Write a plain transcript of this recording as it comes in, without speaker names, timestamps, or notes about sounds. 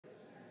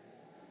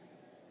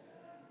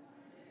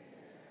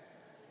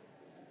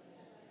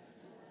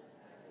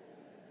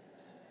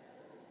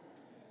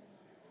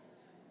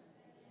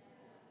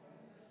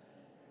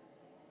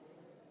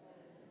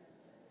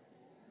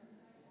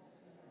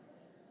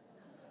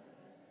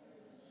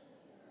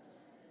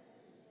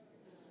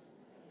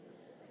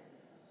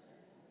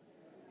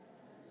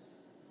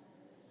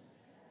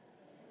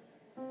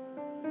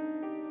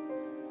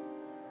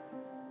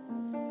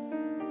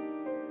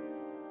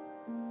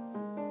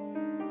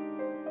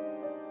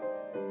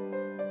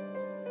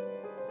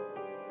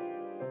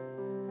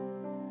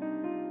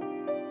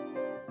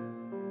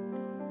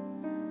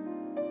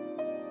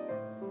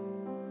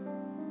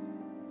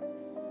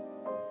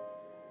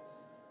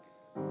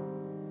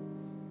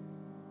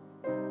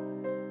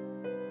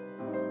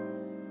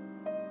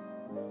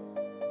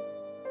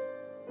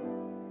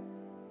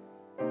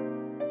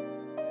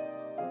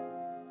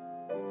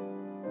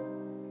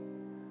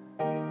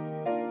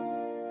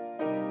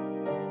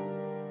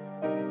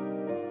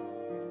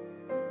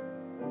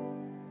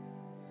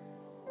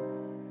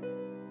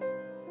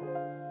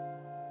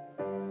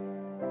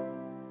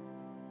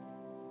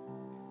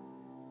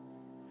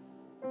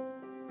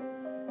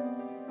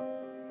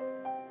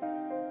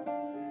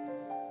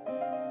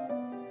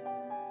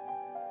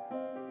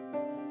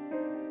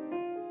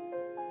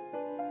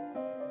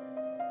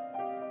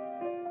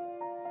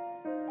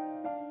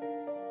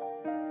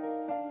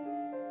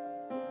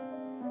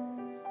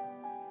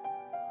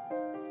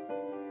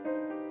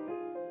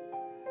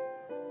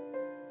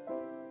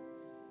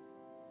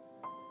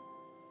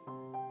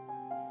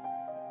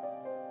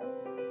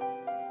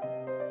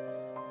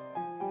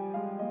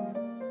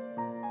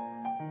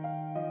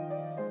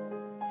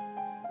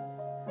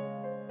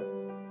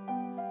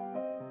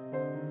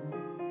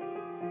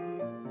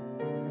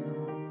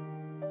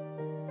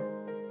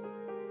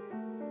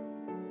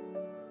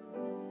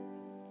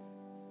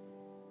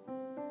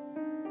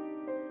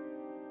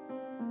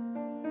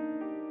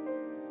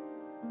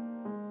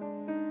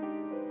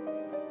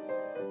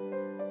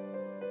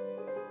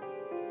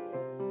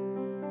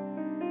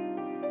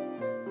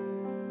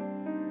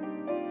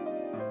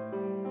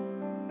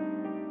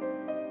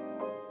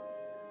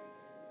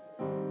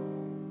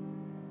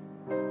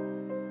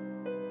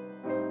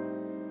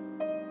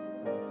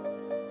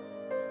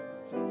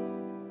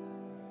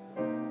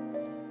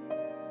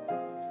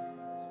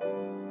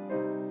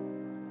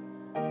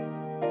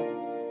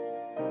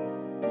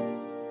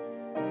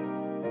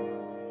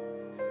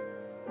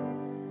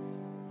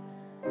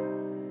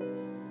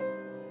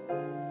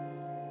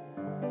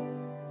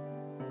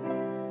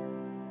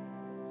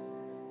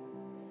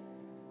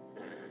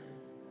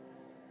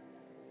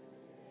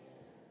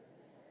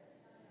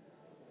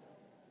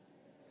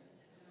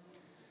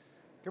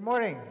Good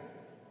morning.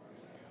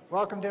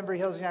 Welcome to Embry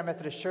Hills United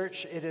Methodist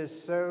Church. It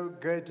is so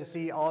good to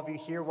see all of you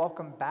here.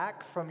 Welcome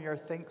back from your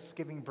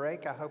Thanksgiving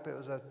break. I hope it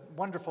was a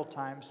wonderful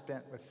time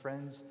spent with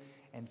friends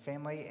and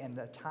family and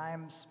a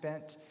time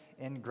spent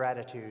in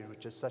gratitude,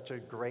 which is such a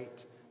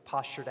great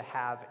posture to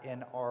have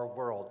in our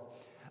world.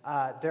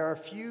 There are a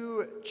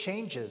few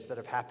changes that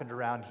have happened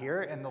around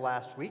here in the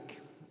last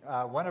week,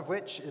 one of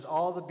which is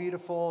all the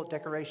beautiful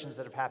decorations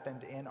that have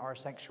happened in our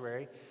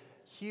sanctuary.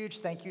 Huge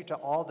thank you to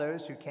all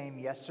those who came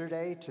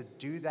yesterday to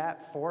do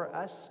that for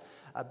us.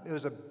 It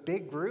was a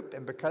big group,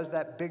 and because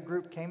that big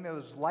group came, it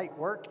was light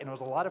work, and it was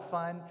a lot of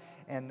fun,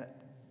 and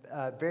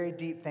very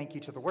deep thank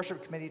you to the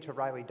worship committee, to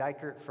Riley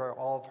Dykert for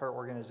all of her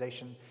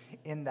organization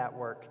in that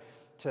work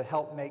to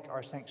help make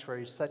our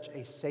sanctuary such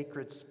a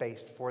sacred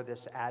space for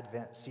this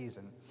Advent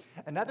season.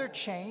 Another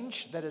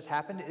change that has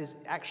happened is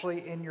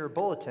actually in your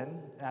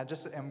bulletin, and I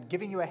just am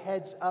giving you a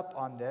heads up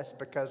on this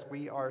because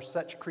we are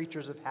such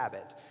creatures of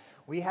habit.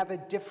 We have a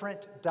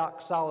different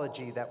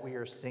doxology that we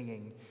are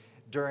singing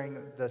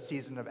during the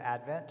season of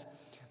Advent.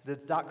 The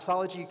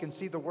doxology, you can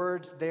see the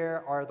words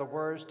there are the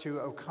words to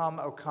O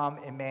come,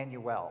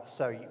 Emmanuel.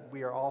 So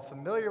we are all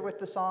familiar with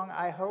the song,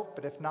 I hope,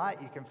 but if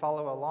not, you can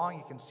follow along.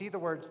 You can see the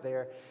words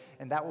there,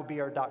 and that will be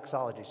our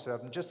doxology. So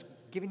I'm just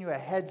giving you a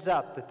heads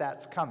up that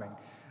that's coming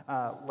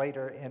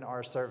later in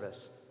our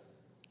service.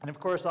 And of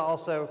course, I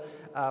also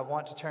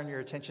want to turn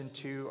your attention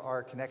to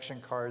our connection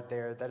card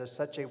there. That is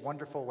such a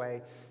wonderful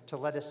way to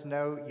let us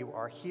know you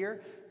are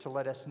here, to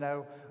let us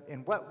know in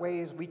what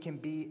ways we can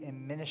be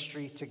in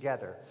ministry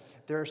together.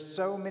 There are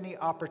so many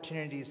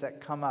opportunities that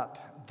come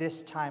up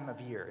this time of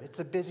year. It's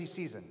a busy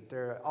season.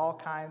 There are all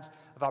kinds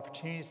of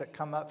opportunities that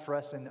come up for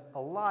us in a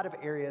lot of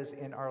areas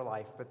in our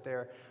life, but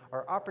there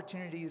are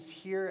opportunities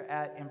here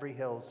at Embry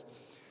Hills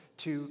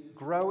to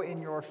grow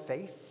in your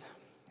faith,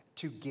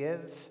 to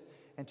give,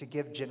 and to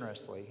give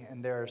generously.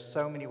 And there are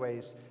so many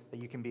ways that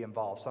you can be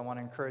involved. So I want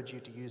to encourage you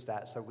to use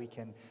that so we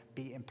can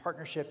be in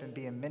partnership and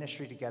be in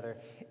ministry together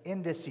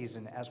in this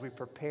season as we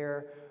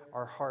prepare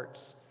our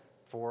hearts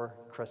for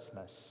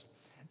Christmas.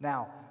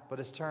 Now, let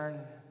us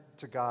turn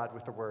to God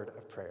with the word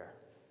of prayer.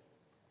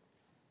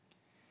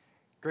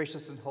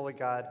 Gracious and holy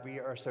God, we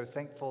are so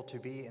thankful to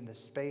be in this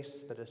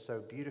space that is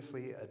so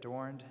beautifully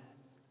adorned,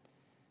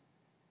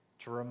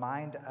 to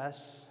remind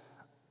us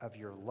of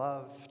your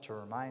love, to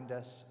remind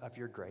us of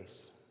your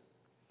grace.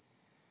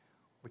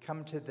 We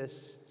come to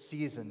this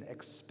season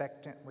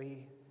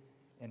expectantly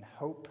in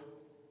hope,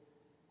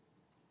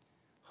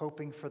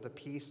 hoping for the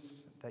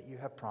peace that you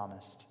have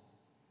promised,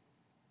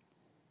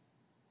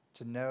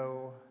 to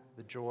know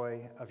the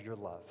joy of your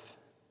love.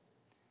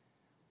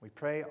 We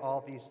pray all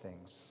these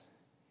things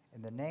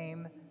in the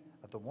name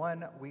of the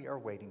one we are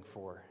waiting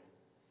for,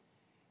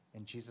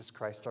 in Jesus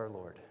Christ our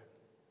Lord.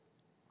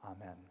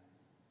 Amen.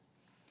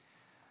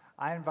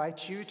 I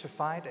invite you to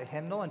find a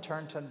hymnal and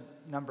turn to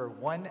number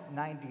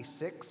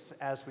 196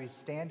 as we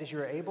stand as you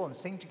are able and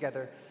sing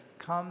together,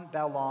 Come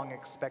Thou Long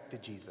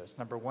Expected Jesus,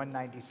 number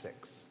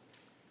 196.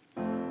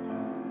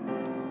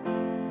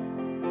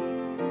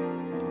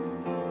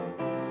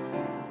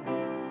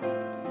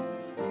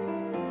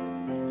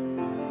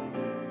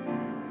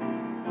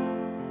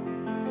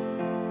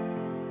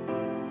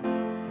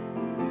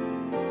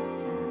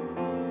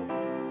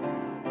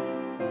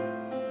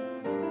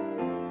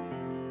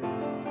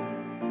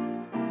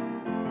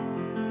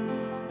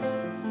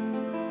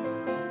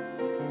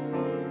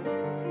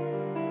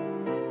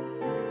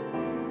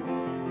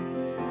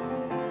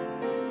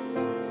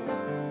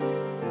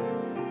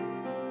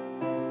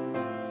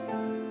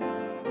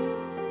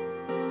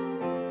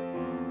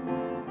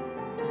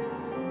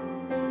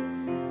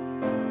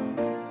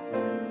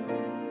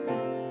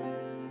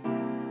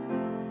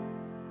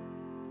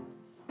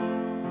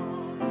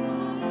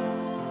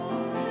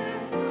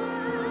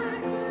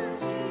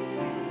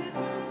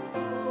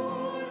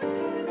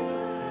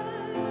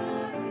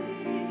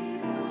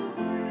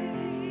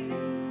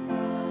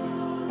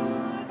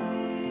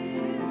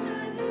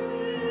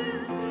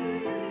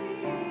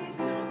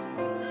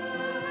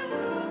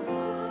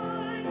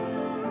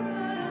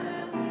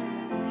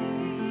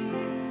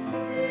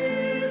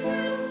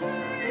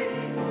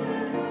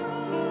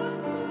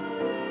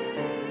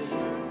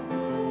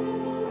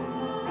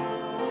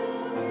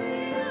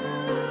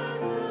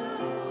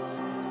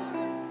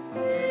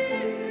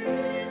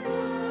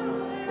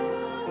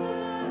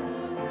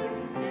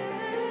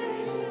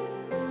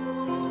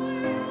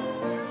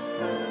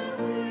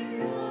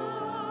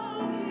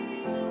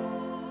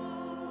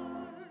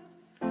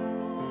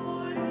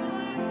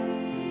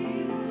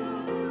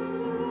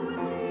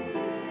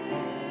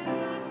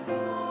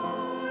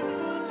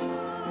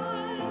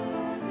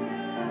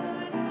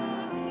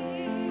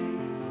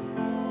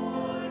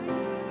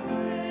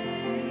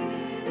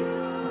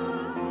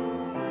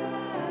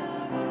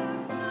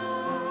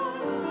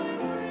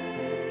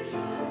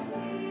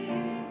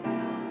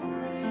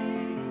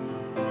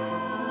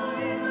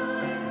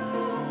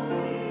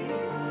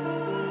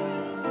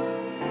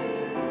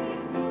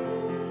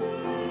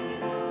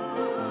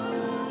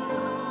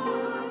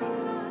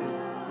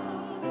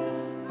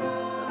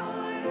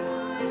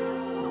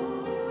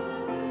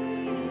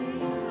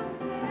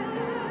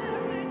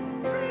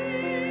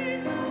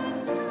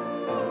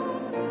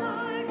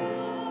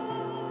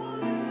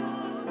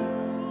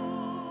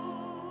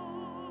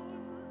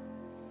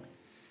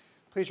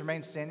 Please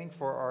remain standing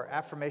for our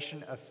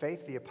affirmation of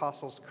faith, the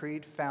Apostles'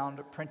 Creed found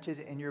printed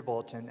in your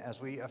bulletin as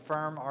we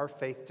affirm our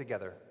faith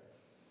together.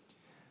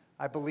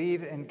 I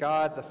believe in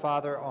God, the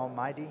Father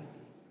Almighty,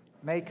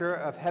 maker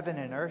of heaven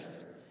and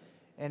earth,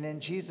 and in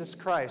Jesus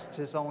Christ,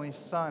 his only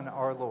Son,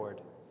 our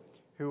Lord,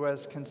 who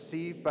was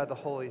conceived by the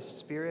Holy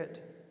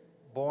Spirit,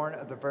 born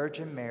of the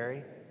Virgin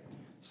Mary,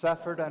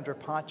 suffered under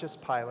Pontius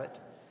Pilate,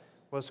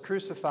 was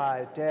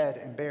crucified, dead,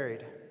 and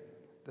buried.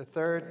 The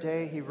third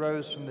day he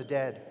rose from the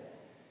dead.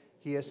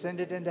 He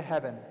ascended into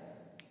heaven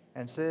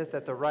and sitteth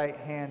at the right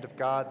hand of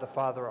God the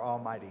Father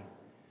Almighty.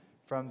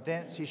 From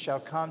thence he shall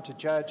come to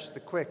judge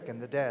the quick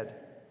and the dead.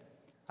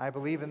 I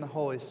believe in the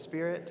Holy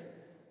Spirit,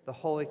 the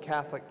Holy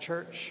Catholic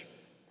Church,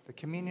 the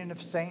communion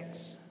of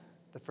saints,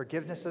 the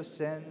forgiveness of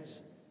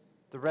sins,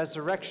 the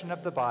resurrection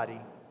of the body,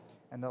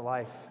 and the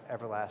life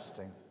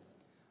everlasting.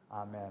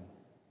 Amen.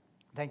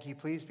 Thank you.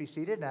 Please be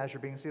seated. And as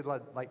you're being seated,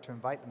 I'd like to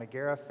invite the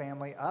McGarrah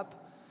family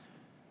up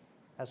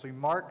as we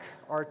mark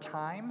our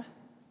time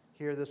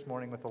here this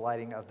morning with the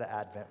lighting of the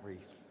Advent wreath.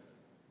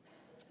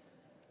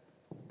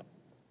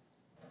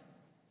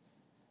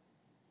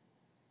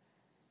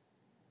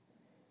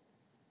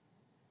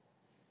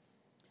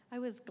 I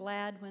was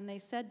glad when they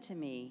said to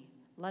me,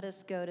 "Let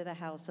us go to the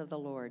house of the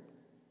Lord."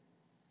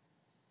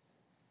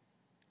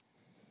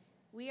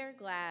 We are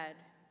glad.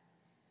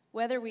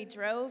 Whether we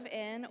drove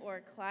in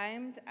or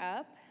climbed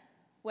up,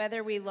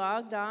 whether we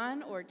logged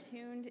on or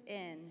tuned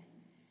in,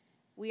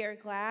 we are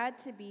glad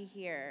to be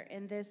here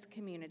in this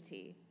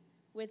community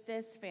with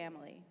this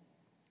family.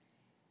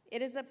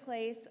 It is a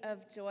place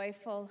of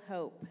joyful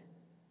hope,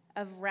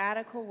 of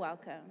radical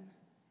welcome.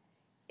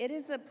 It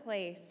is a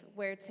place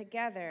where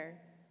together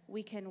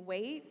we can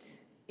wait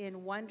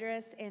in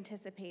wondrous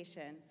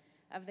anticipation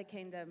of the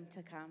kingdom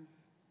to come.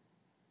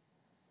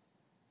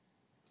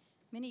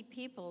 Many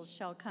people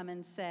shall come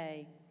and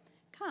say,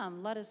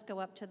 "Come, let us go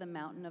up to the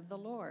mountain of the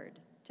Lord,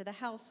 to the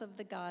house of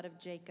the God of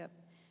Jacob,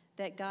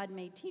 that God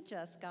may teach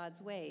us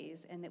God's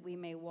ways and that we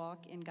may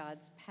walk in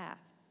God's path."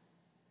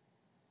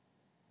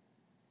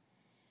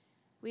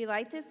 We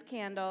light this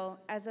candle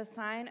as a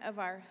sign of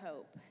our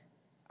hope,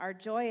 our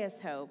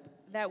joyous hope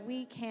that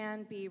we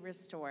can be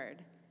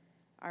restored,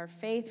 our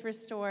faith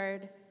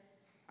restored,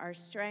 our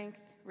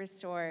strength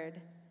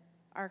restored,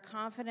 our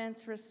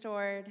confidence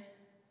restored,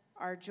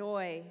 our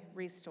joy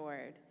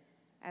restored,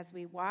 as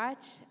we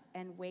watch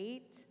and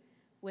wait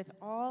with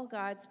all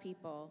God's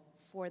people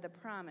for the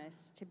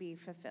promise to be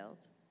fulfilled.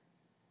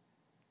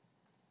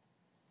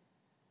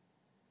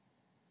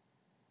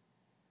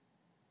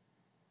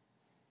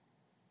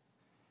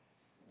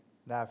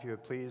 Now, if you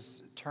would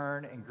please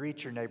turn and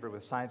greet your neighbor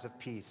with signs of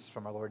peace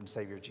from our Lord and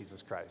Savior,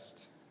 Jesus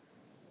Christ.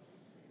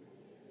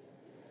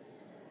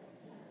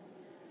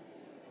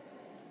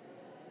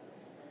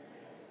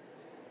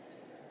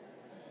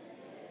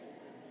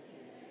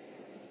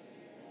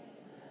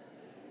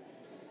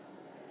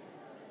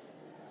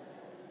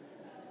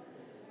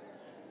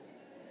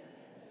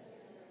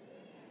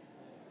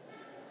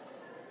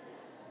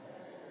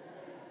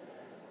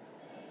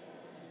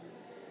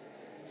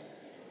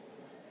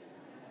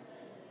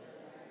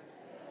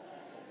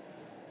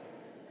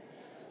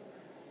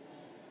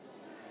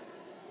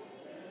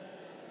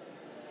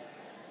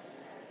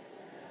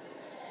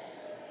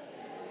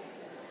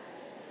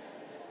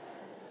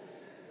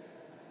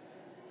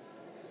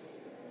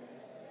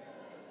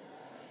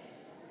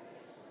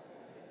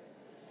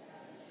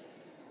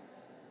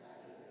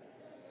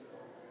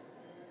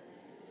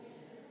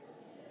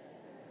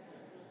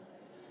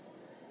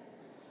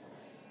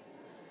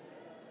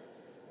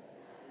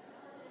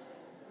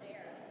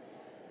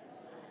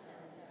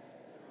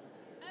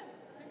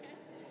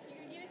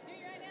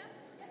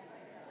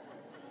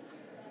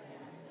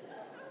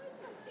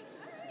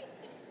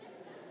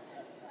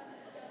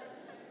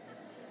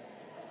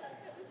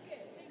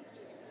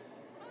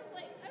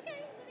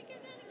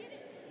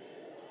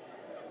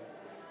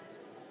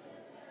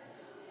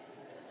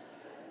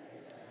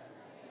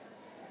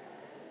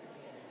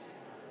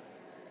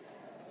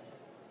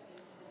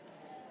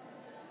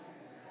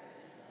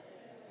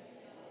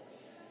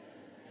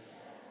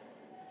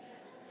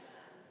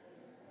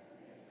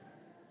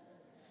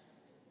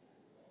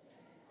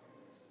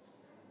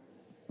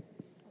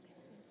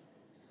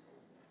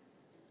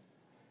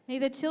 May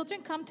the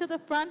children come to the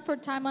front for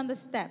time on the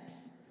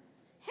steps.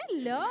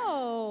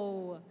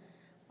 Hello.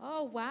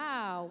 Oh,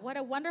 wow. What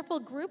a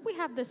wonderful group we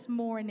have this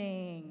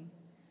morning.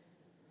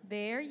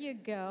 There you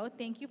go.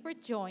 Thank you for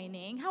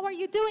joining. How are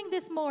you doing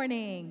this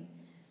morning?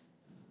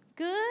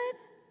 Good?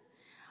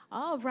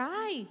 All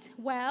right.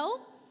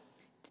 Well,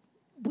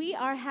 we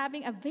are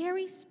having a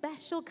very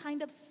special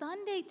kind of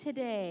Sunday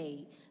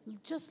today.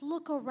 Just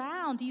look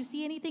around. Do you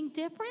see anything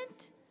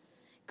different?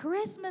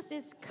 Christmas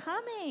is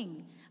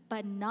coming,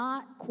 but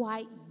not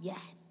quite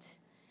yet,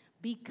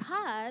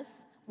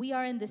 because we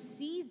are in the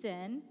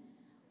season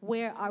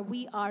where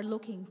we are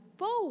looking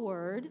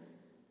forward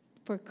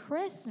for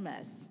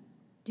Christmas.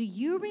 Do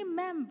you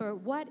remember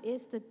what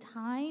is the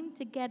time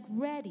to get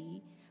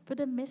ready for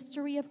the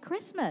mystery of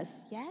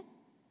Christmas? Yes?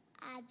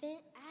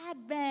 Advent.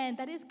 Advent.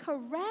 That is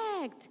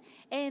correct.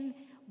 And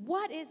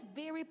what is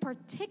very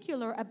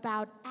particular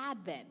about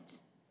Advent?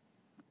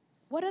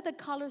 What are the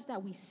colors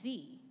that we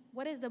see?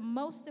 What is the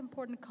most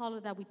important color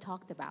that we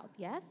talked about?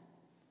 Yes?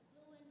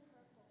 Blue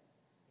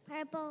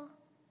and purple.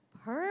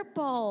 Purple.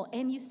 Purple.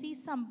 And you see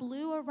some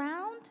blue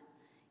around?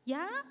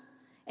 Yeah?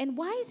 And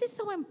why is it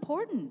so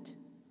important?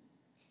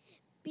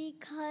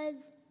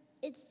 Because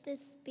it's the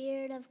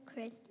spirit of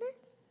Christmas.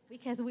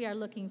 Because we are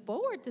looking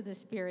forward to the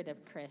spirit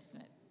of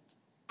Christmas.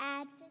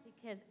 Advent.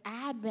 Because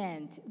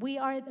Advent, we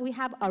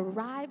have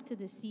arrived to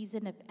the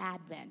season of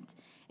Advent.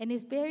 And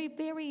it's very,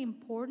 very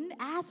important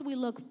as we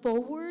look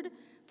forward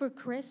for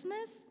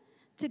Christmas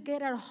to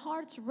get our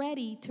hearts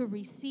ready to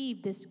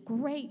receive this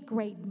great,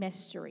 great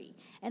mystery.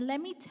 And let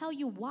me tell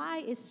you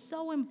why it's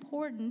so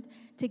important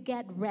to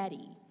get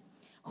ready.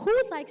 Who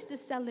likes to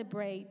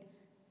celebrate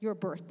your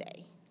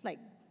birthday? Like,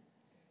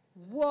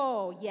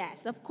 whoa,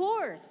 yes, of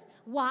course.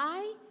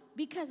 Why?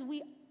 Because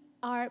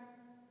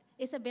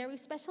it's a very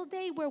special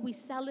day where we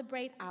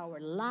celebrate our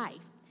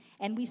life.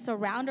 And we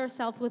surround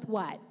ourselves with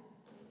what?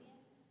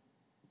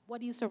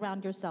 What do you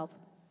surround yourself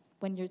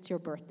when it's your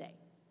birthday?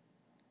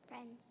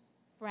 Friends.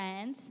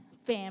 Friends,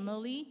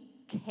 family,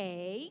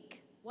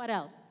 cake. What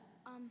else?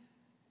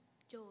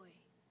 Joy.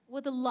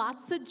 With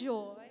lots of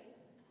joy.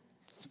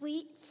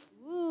 Sweets.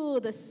 Ooh,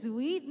 the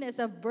sweetness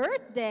of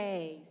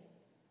birthdays.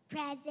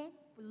 Present.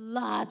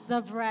 Lots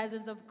of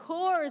presents, of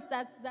course.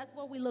 That's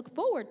what we look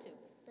forward to.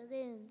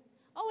 Balloons.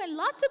 Oh, and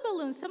lots of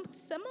balloons.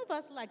 Some of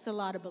us likes a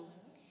lot of balloons.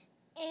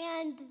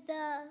 And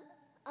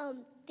the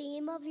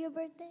theme of your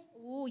birthday?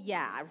 Oh,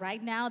 yeah.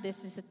 Right now,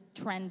 this is a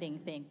trending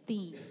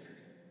theme.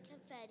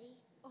 Confetti.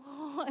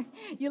 Oh,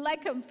 you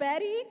like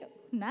confetti?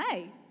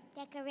 Nice.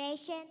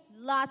 Decoration.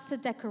 Lots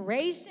of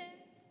decoration.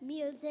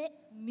 Music.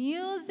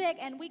 Music,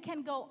 and we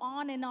can go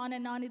on and on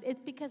and on.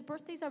 It's because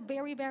birthdays are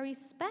very, very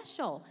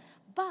special.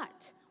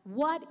 But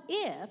what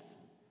if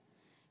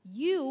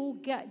you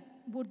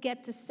would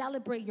get to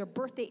celebrate your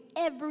birthday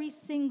every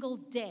single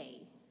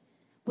day?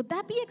 Would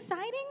that be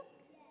exciting?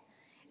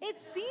 It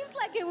seems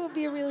like it would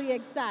be really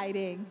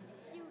exciting.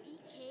 If you eat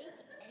cake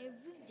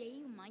every day,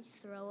 you might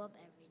throw up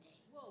every day.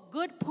 Whoa,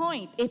 good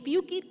point. If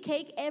you eat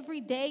cake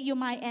every day, you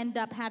might end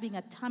up having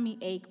a tummy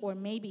ache or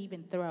maybe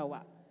even throw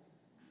up.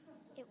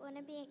 It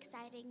wouldn't be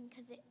exciting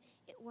because it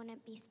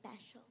wouldn't be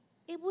special.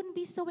 It wouldn't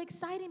be so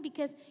exciting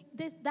because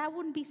that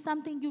wouldn't be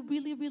something you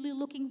really, really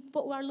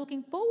are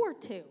looking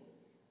forward to.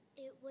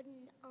 It wouldn't.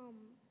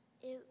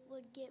 It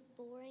would get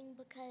boring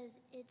because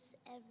it's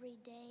every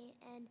day,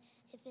 and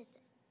if it's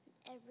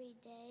every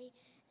day,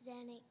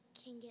 then it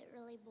can get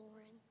really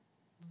boring.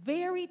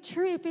 Very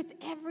true. If it's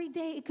every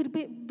day, it could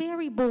be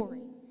very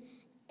boring.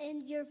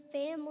 And your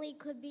family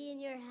could be in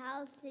your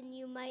house, and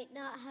you might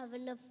not have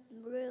enough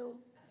room.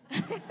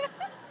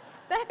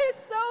 That is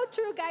so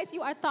true, guys.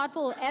 You are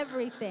thoughtful of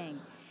everything.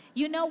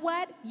 You know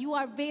what? You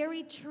are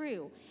very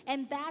true.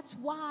 And that's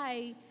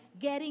why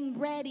getting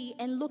ready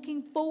and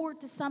looking forward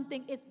to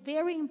something is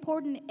very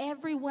important in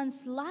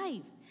everyone's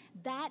life.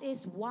 That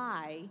is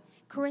why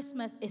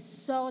Christmas is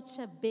such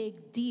a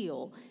big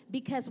deal,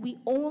 because we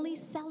only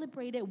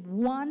celebrate it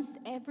once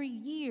every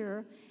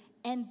year,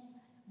 and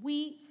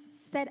we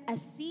set a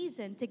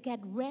season to get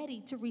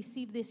ready to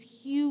receive this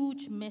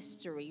huge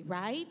mystery,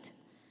 right?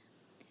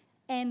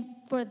 And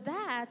for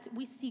that,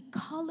 we see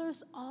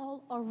colors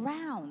all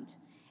around.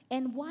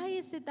 And why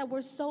is it that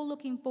we're so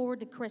looking forward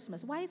to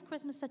Christmas? Why is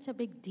Christmas such a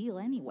big deal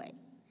anyway?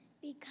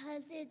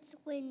 Because it's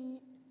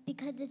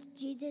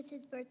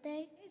Jesus'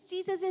 birthday. It's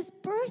Jesus'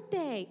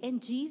 birthday. And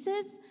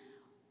Jesus,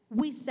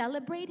 we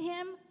celebrate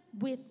him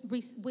with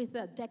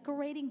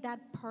decorating that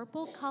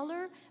purple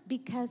color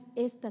because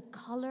it's the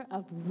color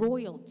of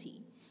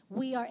royalty.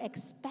 We are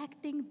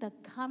expecting the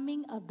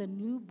coming of the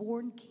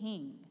newborn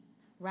king,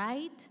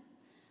 right?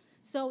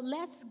 So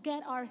let's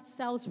get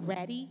ourselves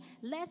ready.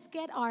 Let's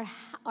get our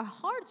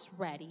hearts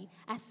ready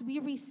as we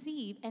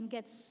receive and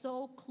get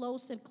so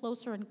close and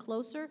closer and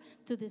closer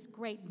to this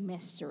great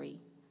mystery,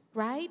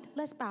 right?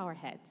 Let's bow our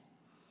heads.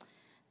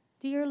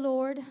 Dear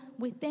Lord,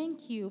 we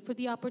thank you for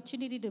the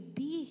opportunity to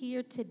be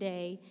here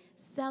today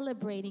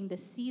celebrating the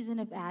season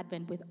of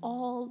Advent with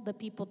all the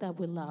people that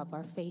we love,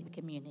 our faith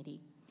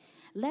community.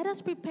 Let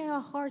us prepare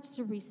our hearts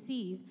to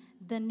receive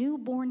the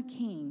newborn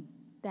King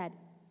that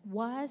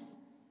was,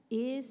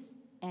 is,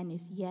 and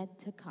is yet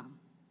to come.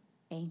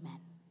 Amen.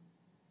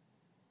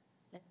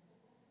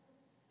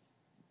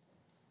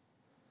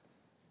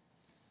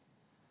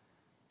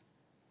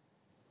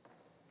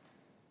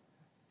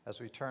 As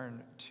we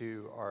turn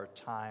to our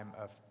time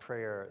of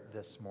prayer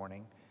this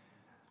morning,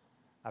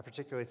 I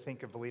particularly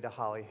think of Valita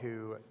Holly,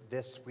 who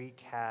this week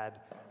had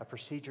a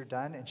procedure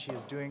done, and she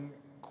is doing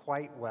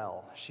quite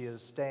well. She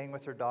is staying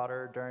with her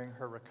daughter during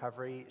her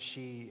recovery.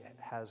 She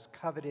has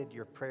coveted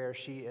your prayer.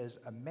 She is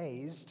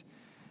amazed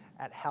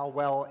at how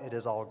well it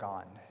has all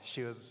gone.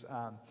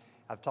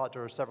 I've talked to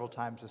her several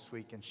times this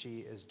week, and she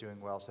is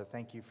doing well. So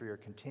thank you for your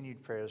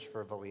continued prayers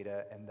for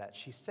Valita, and that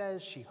she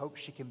says she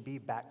hopes she can be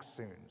back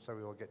soon, so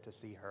we will get to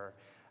see her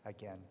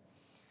again.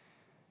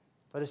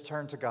 Let us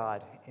turn to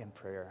God in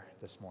prayer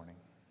this morning.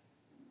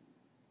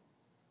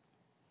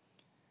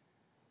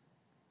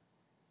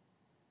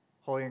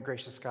 Holy and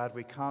gracious God,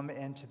 we come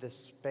into this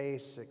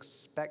space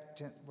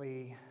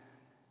expectantly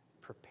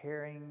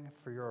preparing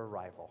for your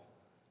arrival.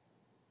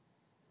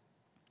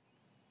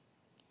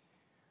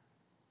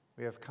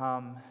 We have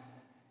come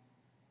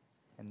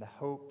in the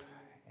hope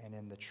and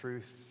in the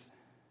truth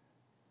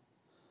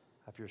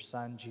of your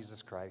Son,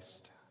 Jesus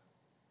Christ,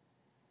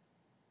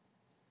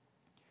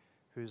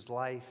 whose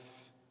life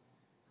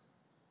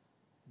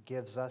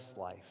gives us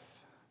life.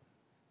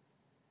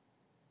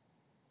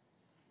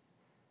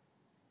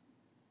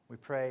 We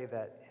pray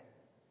that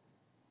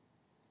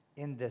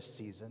in this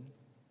season,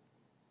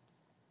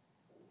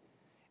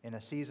 in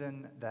a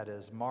season that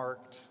is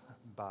marked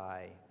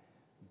by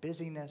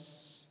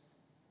busyness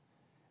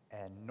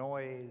and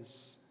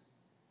noise,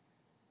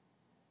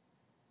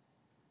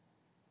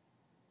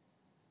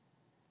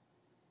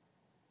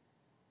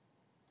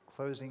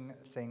 closing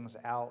things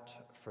out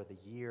for the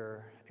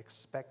year,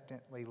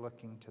 expectantly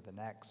looking to the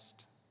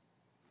next,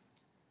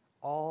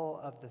 all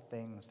of the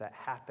things that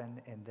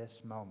happen in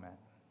this moment,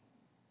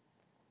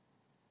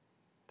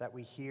 that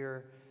we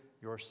hear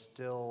your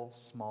still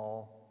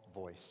small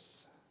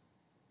voice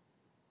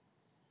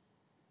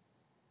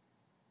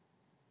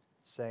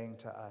saying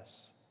to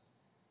us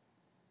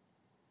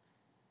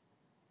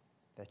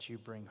that you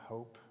bring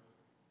hope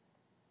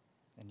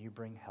and you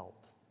bring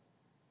help.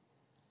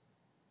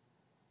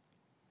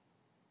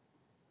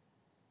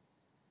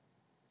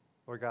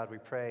 Lord God, we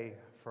pray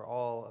for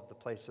all of the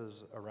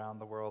places around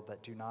the world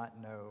that do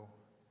not know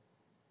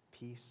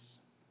peace,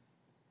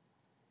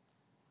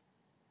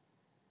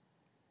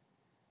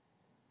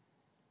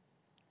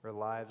 where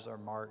lives are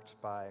marked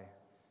by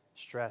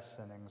stress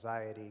and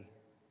anxiety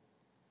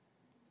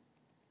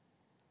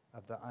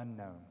of the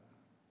unknown,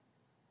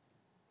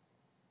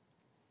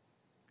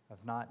 of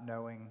not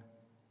knowing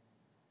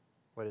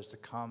what is to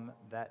come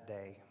that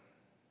day,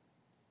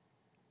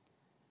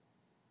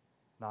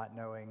 not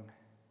knowing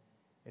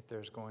if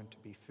there's going to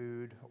be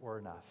food or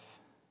enough.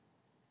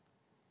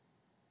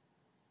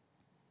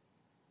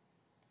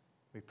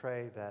 We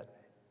pray that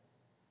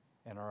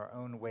in our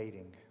own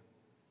waiting,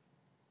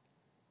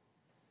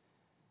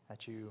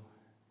 that you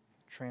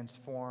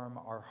transform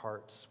our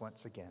hearts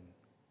once again.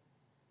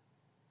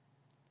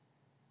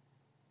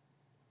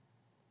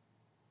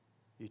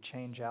 You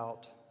change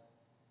out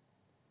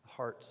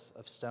hearts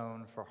of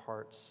stone for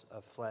hearts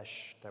of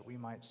flesh, that we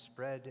might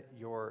spread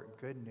your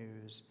good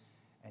news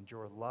and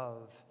your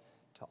love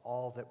to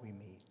all that we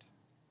meet.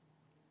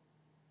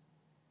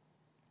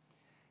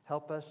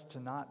 Help us to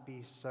not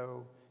be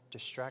so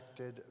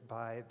distracted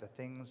by the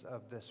things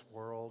of this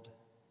world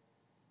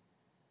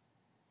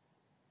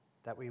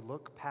that we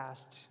look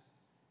past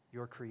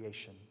your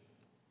creation,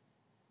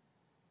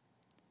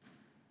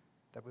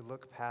 that we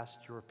look past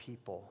your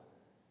people,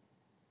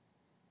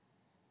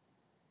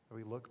 that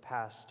we look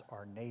past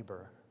our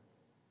neighbor.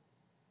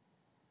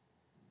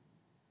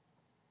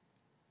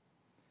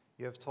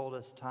 You have told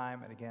us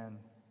time and again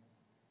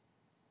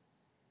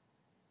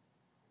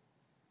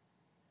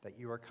that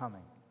you are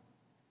coming,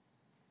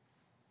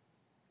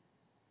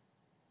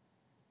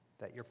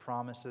 that your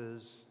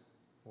promises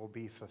will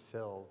be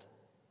fulfilled.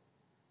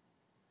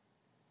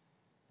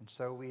 And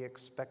so we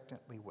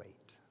expectantly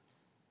wait.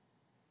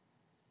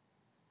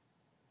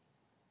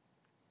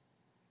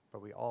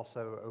 But we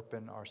also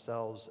open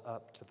ourselves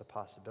up to the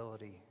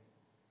possibility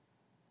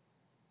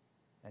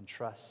and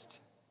trust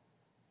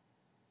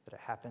that it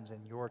happens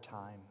in your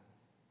time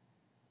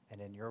and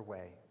in your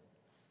way,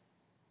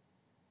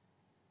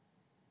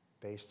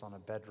 based on a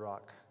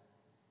bedrock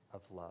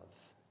of love.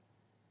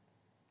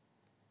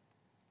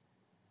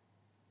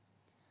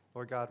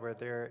 Lord God, where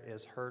there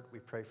is hurt, we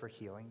pray for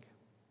healing.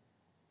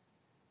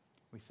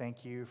 We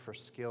thank you for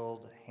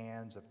skilled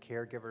hands of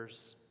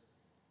caregivers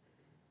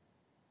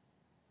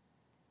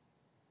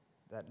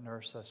that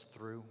nurse us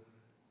through.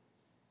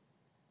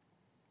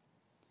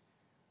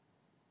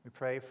 We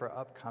pray for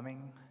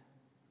upcoming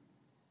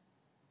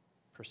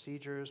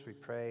procedures. We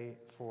pray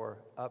for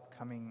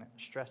upcoming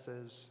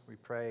stresses. We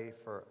pray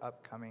for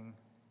upcoming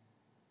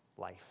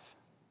life.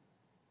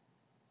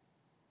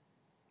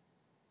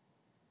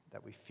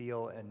 That we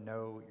feel and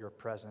know your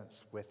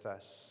presence with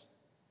us,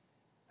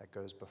 that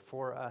goes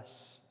before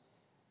us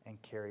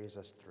and carries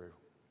us through.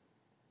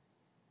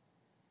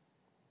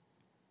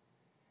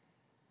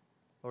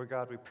 Lord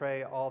God, we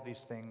pray all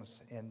these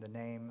things in the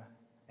name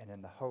and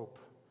in the hope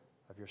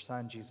of your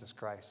Son, Jesus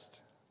Christ,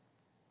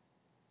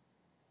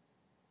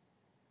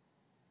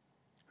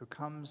 who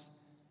comes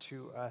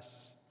to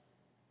us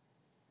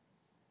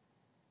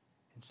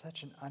in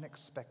such an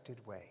unexpected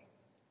way,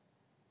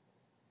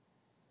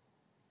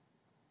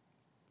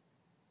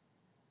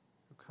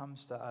 who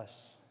comes to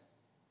us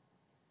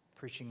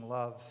preaching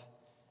love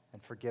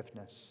and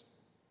forgiveness,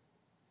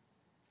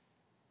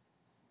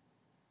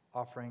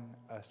 offering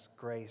us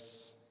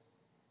grace,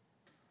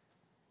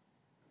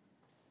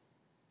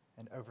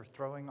 and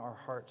overthrowing our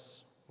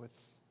hearts with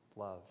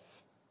love.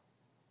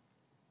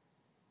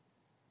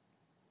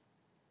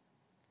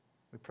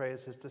 We pray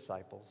as his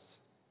disciples.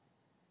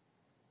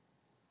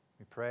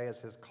 We pray as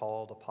his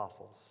called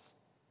apostles.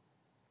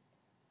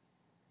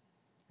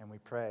 And we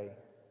pray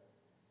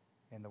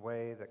in the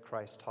way that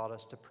Christ taught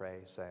us to pray,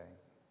 saying,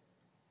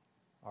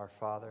 Our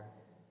Father,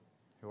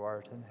 who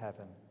art in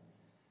heaven,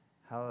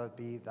 hallowed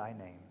be thy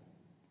name.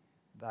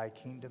 Thy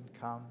kingdom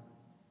come,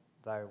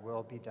 thy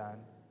will be done,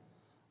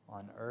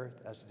 on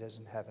earth as it is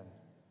in heaven.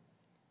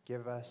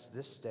 Give us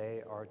this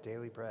day our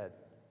daily bread,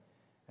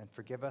 and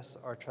forgive us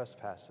our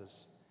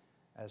trespasses,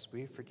 as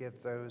we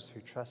forgive those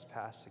who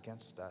trespass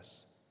against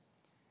us.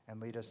 And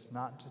lead us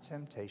not into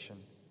temptation,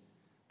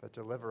 but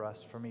deliver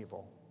us from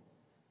evil.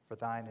 For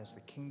thine is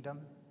the kingdom,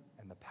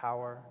 and the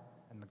power,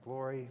 and the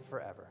glory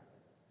forever.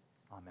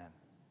 Amen.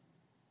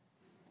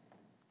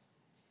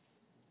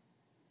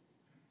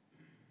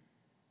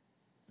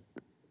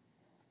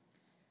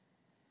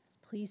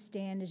 Please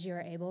stand as you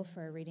are able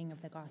for a reading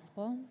of the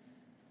gospel.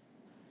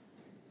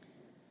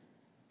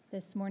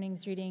 This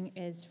morning's reading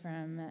is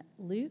from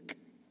Luke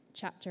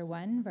chapter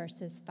 1,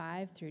 verses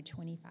 5 through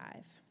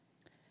 25.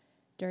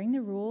 During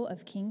the rule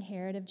of King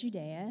Herod of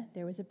Judea,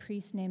 there was a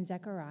priest named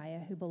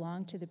Zechariah who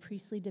belonged to the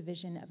priestly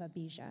division of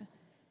Abijah.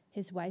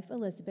 His wife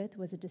Elizabeth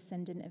was a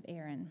descendant of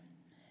Aaron.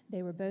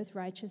 They were both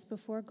righteous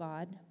before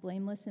God,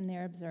 blameless in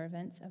their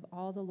observance of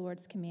all the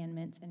Lord's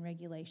commandments and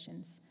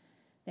regulations.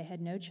 They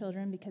had no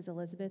children because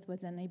Elizabeth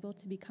was unable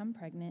to become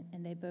pregnant,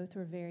 and they both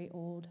were very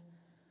old.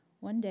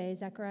 One day,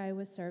 Zechariah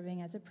was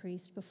serving as a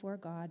priest before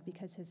God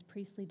because his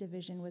priestly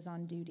division was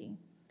on duty.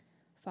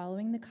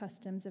 Following the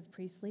customs of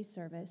priestly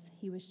service,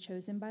 he was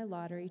chosen by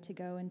lottery to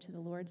go into the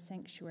Lord's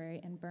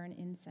sanctuary and burn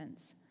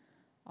incense.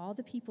 All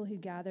the people who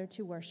gathered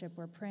to worship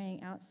were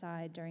praying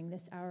outside during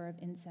this hour of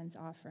incense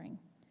offering.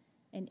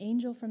 An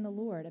angel from the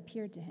Lord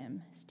appeared to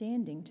him,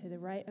 standing to the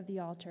right of the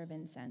altar of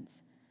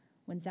incense.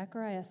 When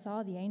Zechariah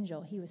saw the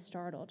angel, he was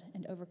startled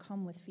and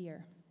overcome with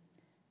fear.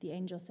 The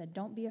angel said,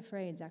 "Don't be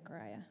afraid,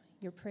 Zechariah.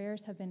 Your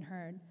prayers have been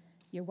heard.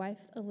 Your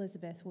wife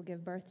Elizabeth will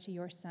give birth to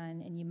your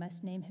son, and you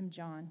must name him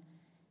John.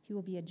 He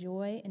will be a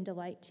joy and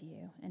delight to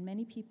you, and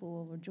many people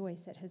will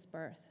rejoice at his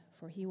birth,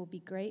 for he will be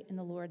great in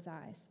the Lord's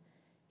eyes.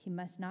 He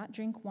must not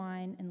drink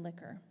wine and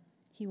liquor.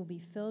 He will be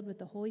filled with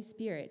the Holy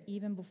Spirit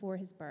even before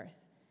his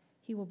birth.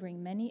 He will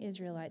bring many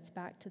Israelites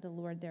back to the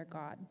Lord their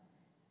God.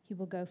 He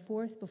will go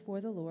forth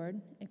before the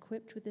Lord,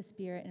 equipped with the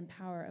spirit and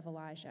power of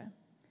Elijah.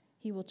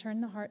 He will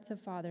turn the hearts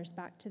of fathers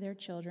back to their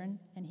children,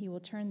 and he will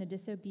turn the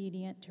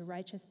disobedient to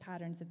righteous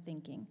patterns of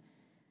thinking.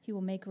 He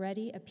will make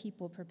ready a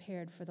people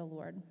prepared for the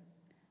Lord."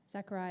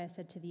 Zechariah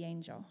said to the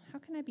angel, "How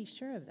can I be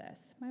sure of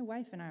this? My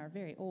wife and I are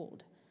very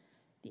old."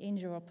 The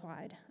angel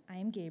replied, "I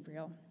am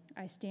Gabriel.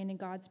 I stand in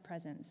God's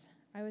presence.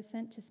 I was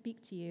sent to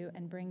speak to you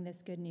and bring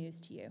this good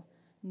news to you.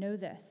 Know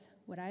this,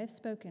 what I have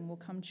spoken will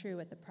come true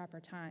at the proper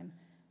time,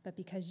 but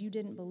because you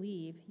didn't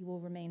believe, you will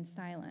remain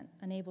silent,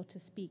 unable to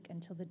speak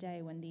until the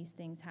day when these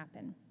things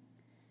happen."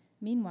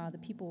 Meanwhile, the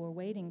people were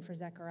waiting for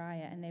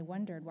Zechariah, and they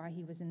wondered why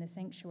he was in the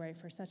sanctuary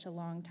for such a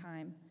long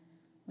time.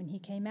 When he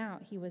came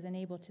out, he was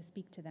unable to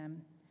speak to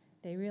them.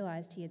 They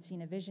realized he had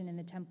seen a vision in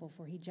the temple,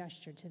 for he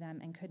gestured to them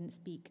and couldn't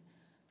speak.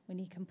 When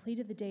he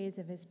completed the days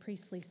of his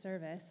priestly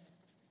service,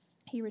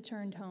 he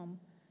returned home.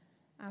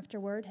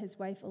 Afterward, his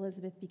wife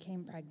Elizabeth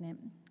became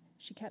pregnant.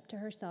 She kept to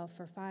herself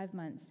for 5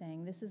 months,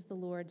 saying, "This is the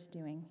Lord's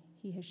doing.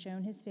 He has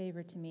shown his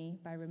favor to me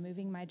by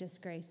removing my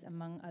disgrace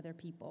among other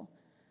people."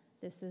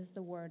 This is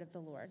the word of the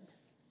Lord.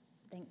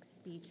 Thanks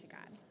be to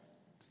God.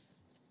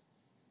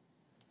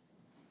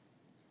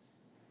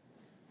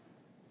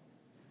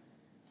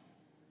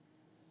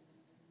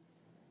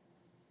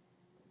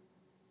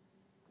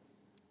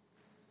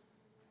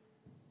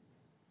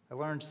 I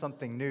learned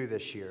something new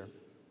this year,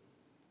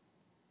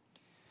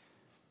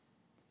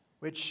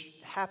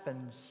 which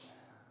happens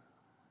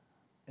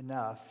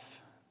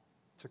enough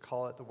to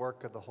call it the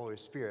work of the Holy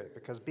Spirit,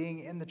 because being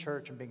in the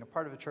church and being a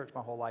part of the church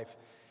my whole life,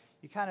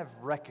 you kind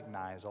of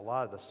recognize a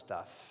lot of the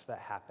stuff that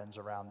happens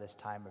around this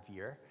time of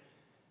year.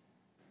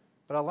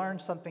 But I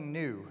learned something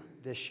new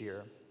this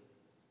year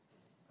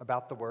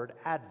about the word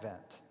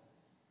Advent.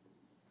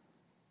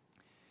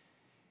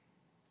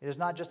 It is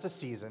not just a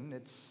season,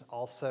 it's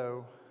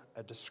also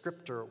a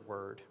descriptor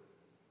word.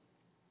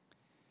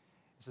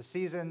 It's a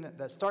season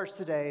that starts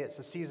today, it's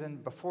a season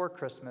before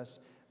Christmas,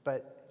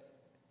 but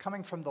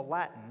coming from the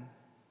Latin,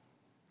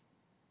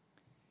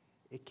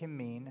 it can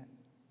mean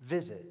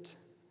visit.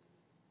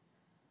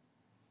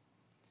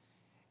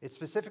 It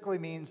specifically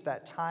means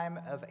that time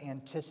of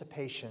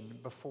anticipation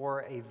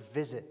before a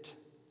visit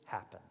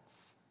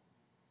happens.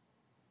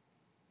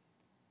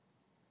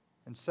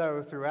 And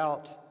so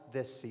throughout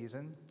this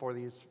season, for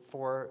these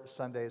 4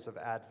 Sundays of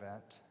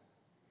Advent,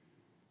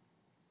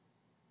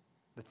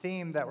 the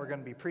theme that we're going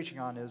to be preaching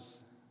on is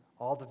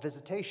all the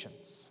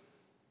visitations.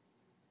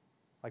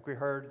 Like we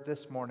heard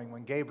this morning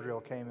when Gabriel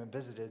came and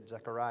visited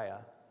Zechariah.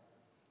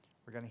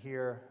 We're going to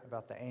hear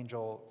about the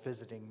angel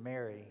visiting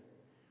Mary.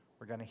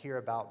 We're going to hear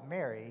about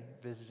Mary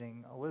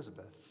visiting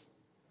Elizabeth.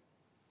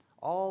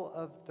 All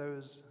of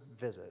those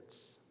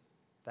visits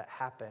that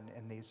happen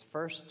in these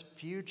first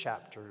few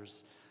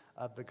chapters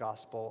of the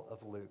Gospel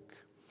of Luke.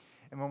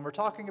 And when we're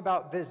talking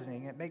about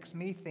visiting, it makes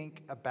me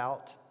think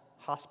about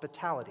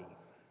hospitality.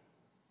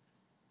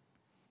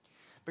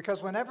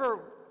 Because whenever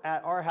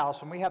at our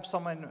house, when we have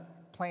someone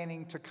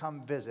planning to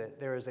come visit,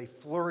 there is a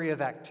flurry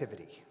of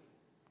activity.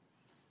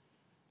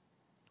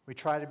 We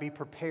try to be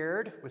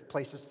prepared with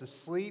places to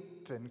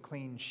sleep and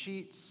clean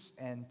sheets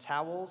and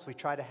towels. We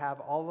try to have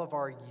all of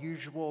our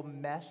usual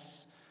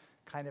mess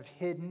kind of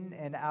hidden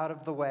and out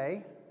of the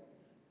way.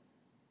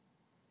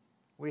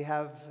 We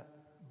have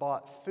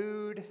bought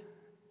food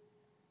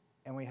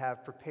and we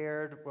have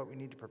prepared what we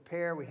need to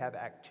prepare. We have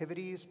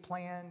activities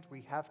planned.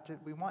 We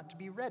want to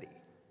be ready.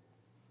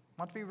 We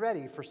want to be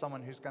ready for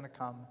someone who's going to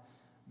come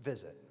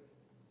visit.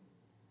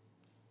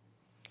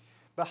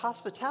 But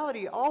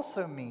hospitality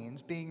also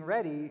means being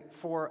ready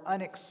for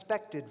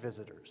unexpected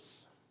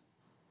visitors.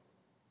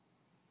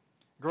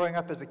 Growing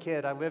up as a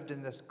kid, I lived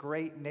in this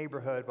great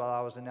neighborhood while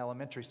I was in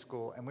elementary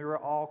school, and we were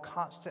all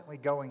constantly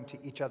going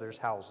to each other's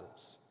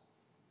houses.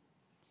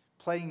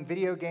 Playing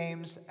video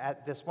games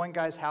at this one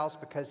guy's house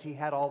because he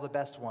had all the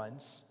best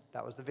ones.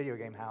 That was the video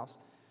game house.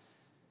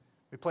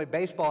 We played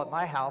baseball at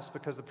my house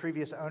because the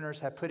previous owners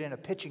had put in a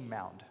pitching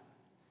mound.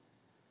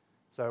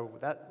 So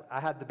I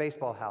had the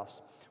baseball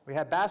house. We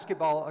had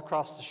basketball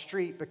across the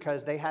street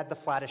because they had the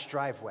flattest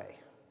driveway.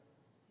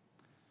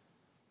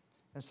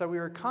 And so we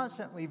were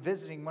constantly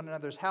visiting one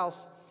another's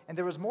house, and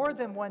there was more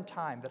than one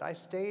time that I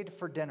stayed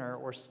for dinner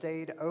or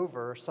stayed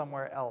over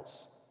somewhere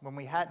else when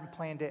we hadn't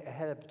planned it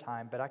ahead of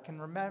time. But I can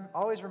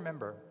always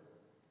remember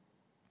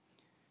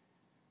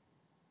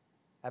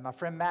at my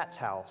friend Matt's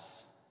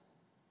house,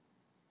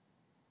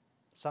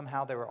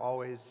 somehow they were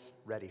always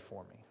ready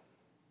for me.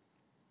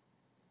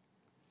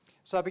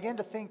 So I began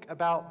to think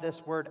about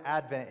this word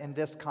Advent in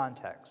this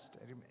context.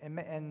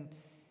 And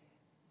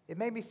it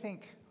made me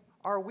think,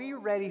 are we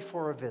ready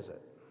for a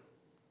visit?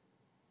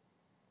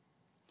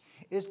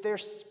 Is there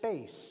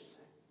space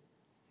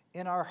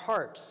in our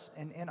hearts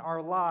and in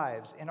our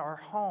lives, in our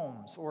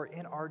homes, or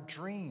in our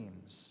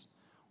dreams,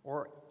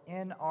 or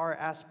in our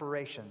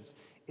aspirations?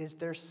 Is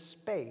there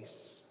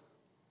space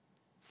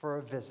for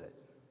a visit?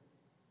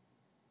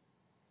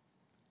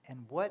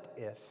 And what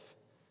if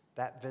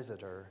that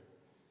visitor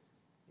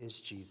is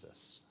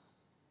Jesus?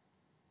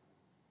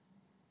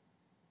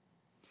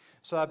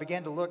 So I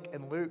began to look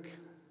in Luke,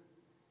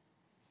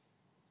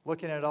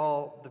 looking at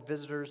all the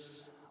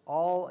visitors,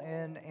 all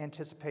in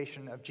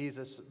anticipation of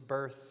Jesus'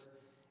 birth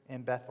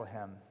in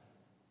Bethlehem.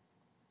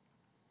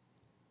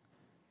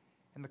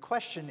 And the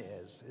question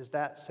is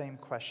that same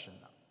question.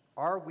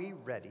 Are we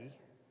ready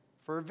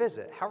for a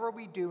visit? How are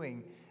we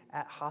doing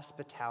at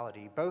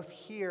hospitality, both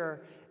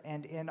here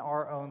and in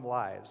our own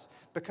lives?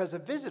 Because a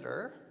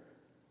visitor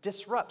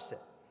disrupts it.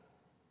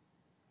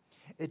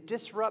 It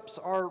disrupts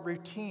our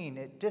routine.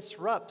 It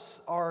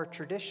disrupts our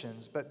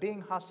traditions. But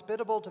being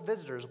hospitable to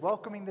visitors,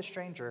 welcoming the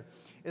stranger,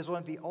 is one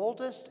of the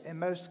oldest and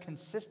most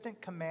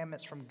consistent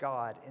commandments from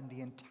God in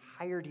the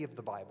entirety of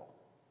the Bible.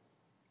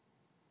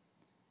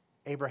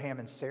 Abraham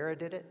and Sarah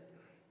did it.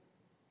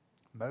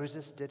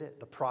 Moses did it.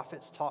 The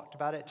prophets talked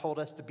about it, told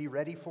us to be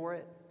ready for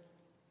it.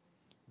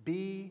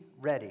 Be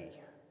ready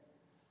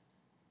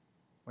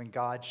when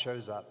God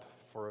shows up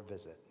for a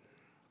visit.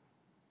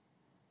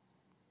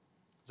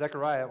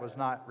 Zechariah was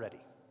not ready.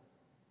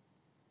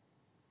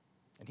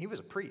 And he was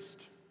a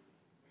priest.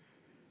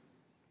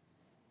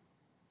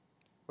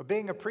 What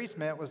being a priest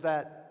meant was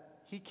that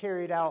he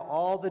carried out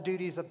all the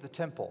duties of the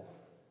temple.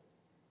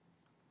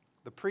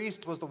 The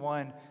priest was the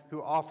one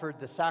who offered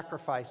the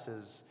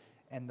sacrifices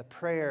and the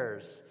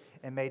prayers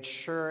and made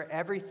sure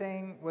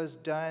everything was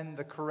done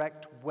the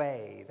correct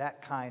way,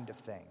 that kind of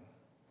thing.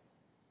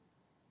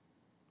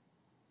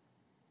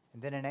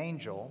 And then an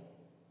angel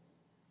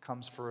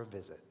comes for a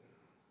visit.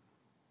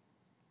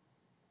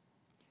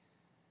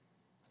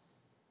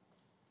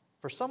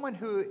 For someone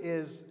who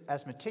is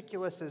as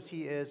meticulous as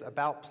he is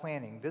about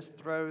planning, this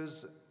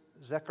throws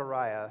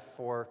Zechariah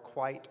for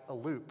quite a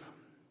loop.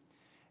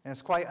 And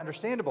it's quite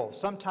understandable.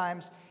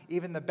 Sometimes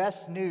even the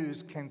best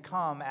news can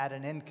come at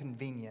an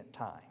inconvenient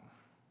time.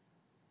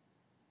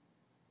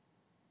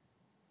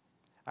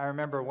 I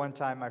remember one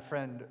time my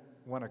friend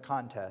won a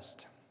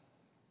contest.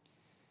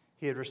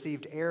 He had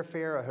received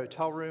airfare, a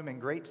hotel room,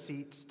 and great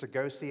seats to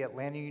go see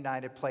Atlanta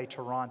United play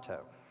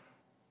Toronto.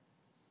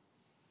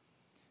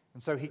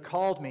 And so he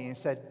called me and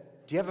said,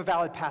 "Do you have a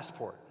valid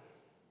passport?"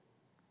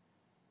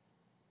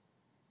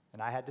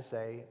 And I had to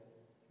say,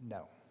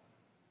 no.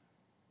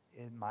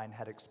 Mine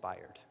had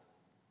expired.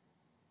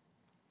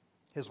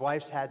 His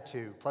wife's had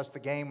too, plus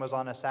the game was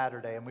on a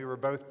Saturday, and we were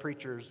both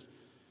preachers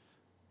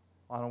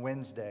on a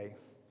Wednesday.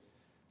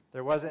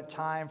 There wasn't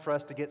time for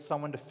us to get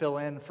someone to fill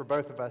in for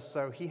both of us,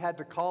 so he had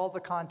to call the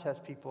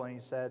contest people, and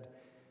he said,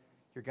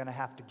 "You're going to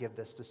have to give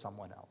this to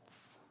someone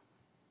else."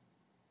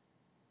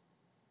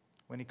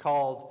 When he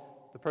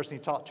called, the person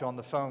he talked to on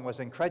the phone was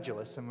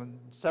incredulous, and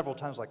several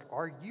times like,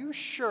 "Are you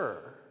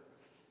sure?"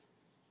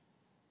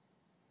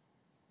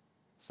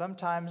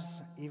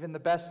 Sometimes even the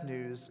best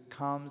news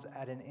comes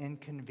at an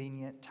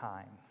inconvenient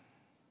time.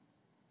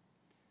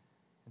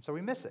 And so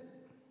we miss it.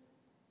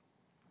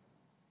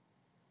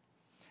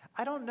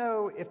 I don't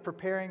know if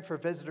preparing for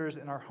visitors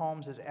in our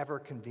homes is ever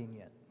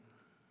convenient.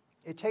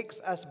 It takes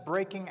us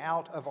breaking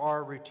out of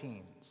our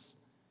routines.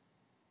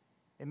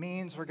 It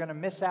means we're going to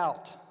miss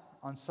out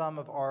on some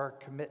of our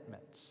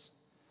commitments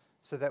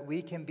so that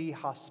we can be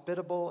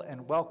hospitable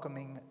and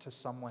welcoming to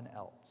someone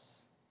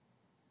else.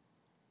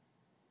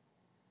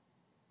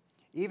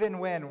 Even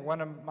when one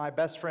of my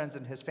best friends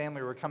and his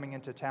family were coming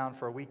into town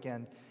for a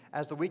weekend,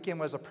 as the weekend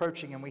was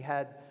approaching and we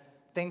had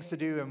things to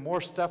do and more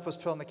stuff was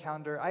put on the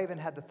calendar, I even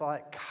had the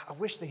thought, God, I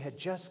wish they had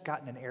just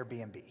gotten an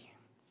Airbnb.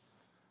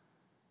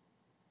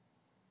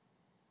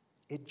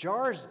 It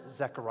jars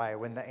Zechariah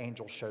when the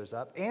angel shows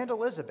up, and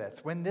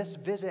Elizabeth when this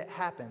visit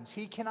happens.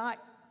 He cannot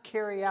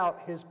carry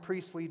out his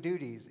priestly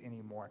duties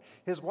anymore.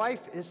 His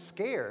wife is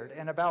scared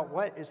and about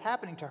what is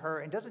happening to her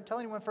and doesn't tell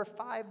anyone for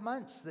 5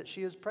 months that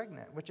she is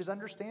pregnant, which is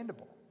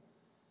understandable.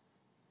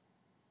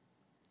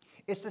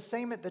 It's the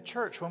same at the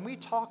church. When we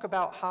talk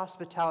about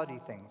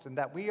hospitality things and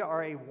that we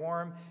are a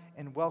warm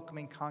and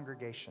welcoming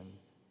congregation,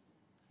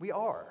 we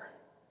are.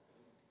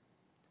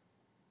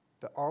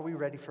 But are we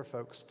ready for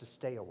folks to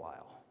stay a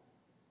while?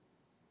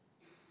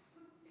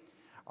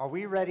 Are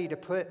we ready to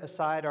put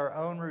aside our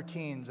own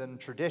routines and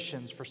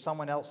traditions for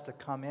someone else to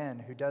come in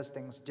who does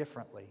things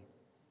differently?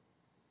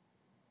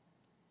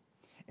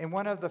 In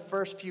one of the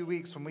first few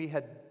weeks when we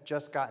had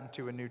just gotten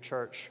to a new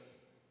church,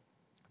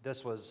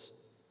 this was,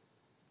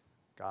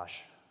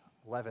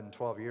 11,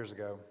 12 years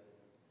ago,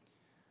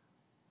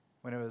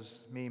 when it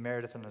was me,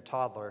 Meredith, and a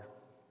toddler,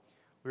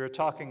 we were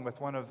talking with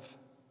one of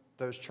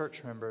those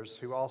church members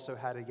who also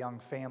had a young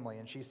family,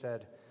 and she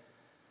said,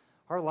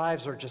 "Our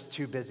lives are just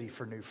too busy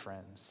for new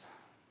friends."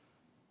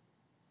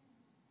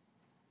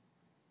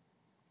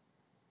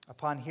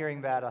 Upon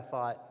hearing that, I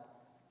thought,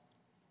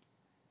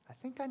 I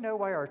think I know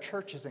why our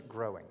church isn't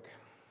growing.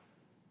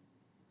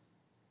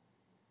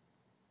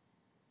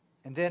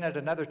 And then at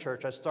another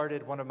church, I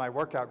started one of my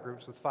workout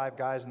groups with 5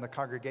 guys in the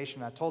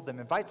congregation. I told them,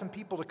 invite some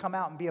people to come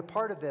out and be a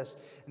part of this.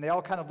 And they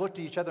all kind of looked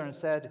at each other and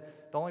said,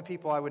 the only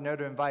people I would know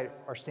to invite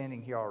are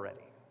standing here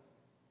already.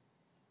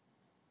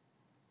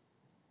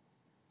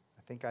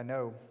 I think I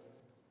know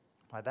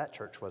why that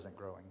church wasn't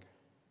growing.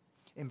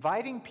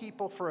 Inviting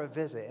people for a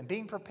visit and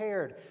being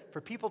prepared for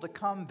people to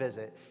come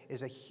visit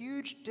is a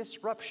huge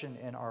disruption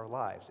in our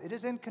lives. It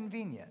is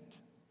inconvenient.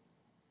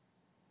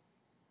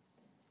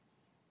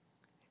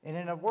 And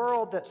in a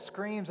world that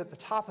screams at the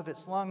top of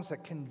its lungs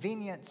that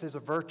convenience is a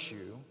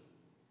virtue,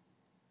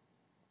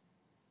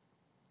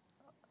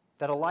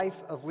 that a life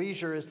of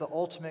leisure is the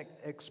ultimate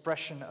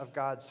expression of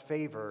God's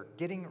favor,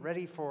 getting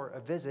ready for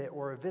a visit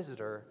or a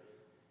visitor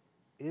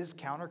is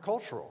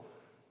countercultural.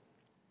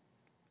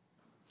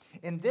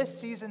 In this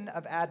season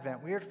of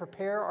Advent, we are to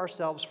prepare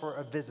ourselves for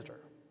a visitor.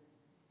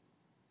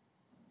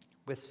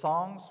 With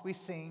songs we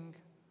sing,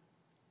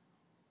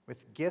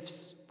 with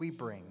gifts we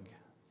bring.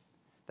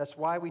 That's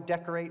why we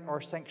decorate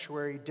our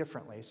sanctuary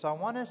differently. So I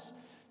want us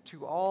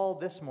to all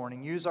this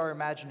morning use our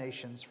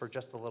imaginations for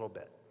just a little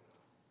bit.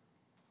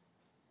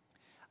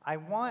 I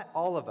want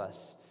all of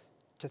us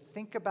to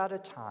think about a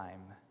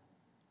time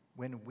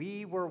when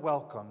we were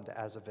welcomed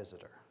as a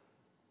visitor.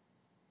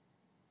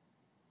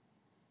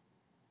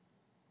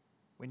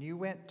 When you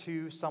went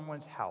to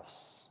someone's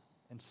house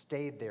and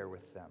stayed there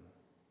with them.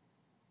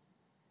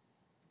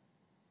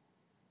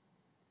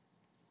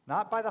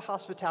 Not by the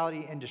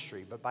hospitality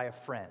industry, but by a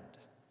friend.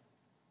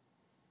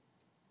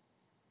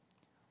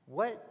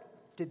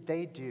 What did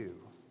they do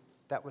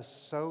that was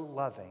so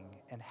loving,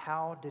 and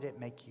how did it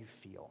make you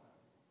feel?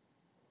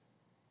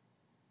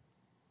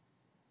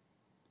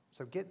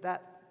 So get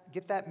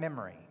that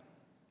memory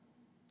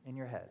in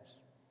your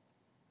heads.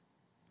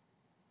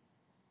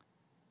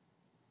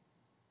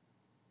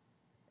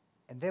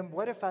 And then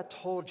what if I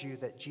told you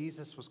that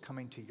Jesus was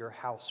coming to your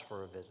house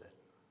for a visit?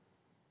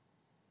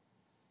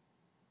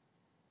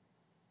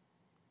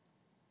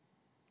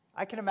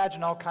 I can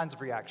imagine all kinds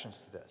of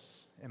reactions to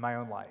this in my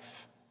own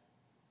life.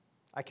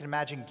 I can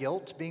imagine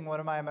guilt being one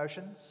of my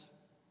emotions,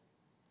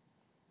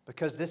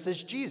 because this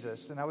is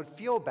Jesus, and I would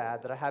feel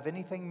bad that I have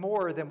anything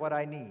more than what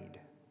I need.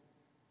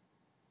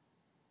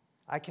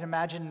 I can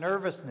imagine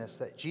nervousness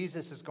that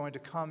Jesus is going to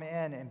come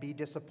in and be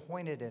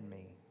disappointed in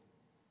me.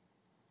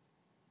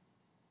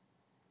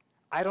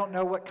 I don't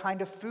know what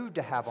kind of food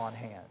to have on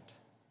hand.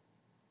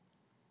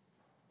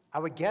 I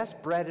would guess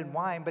bread and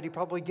wine, but he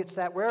probably gets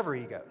that wherever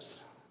he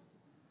goes.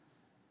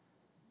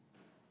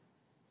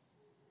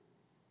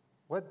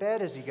 What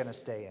bed is he going to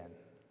stay in?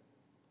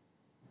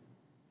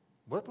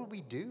 What would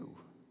we do?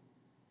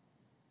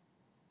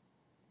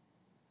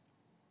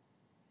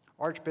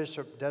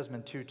 Archbishop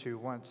Desmond Tutu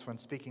once, when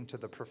speaking to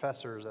the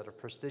professors at a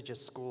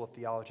prestigious school of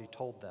theology,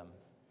 told them,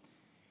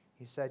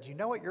 he said, "You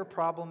know what your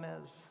problem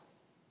is?"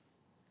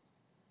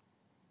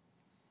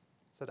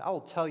 He said, "I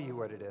will tell you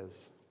what it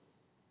is."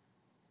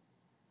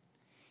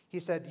 He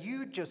said,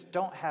 "You just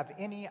don't have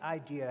any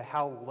idea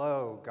how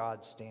low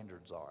God's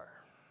standards are.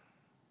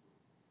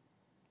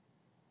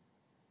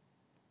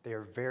 They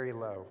are very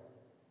low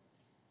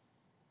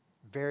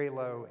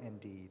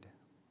indeed."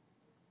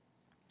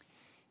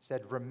 He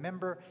said,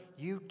 "Remember,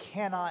 you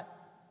cannot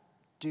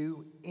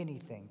do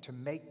anything to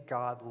make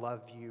God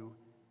love you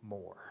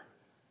more.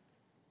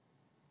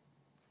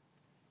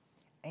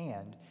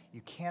 And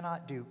you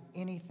cannot do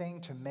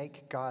anything to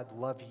make God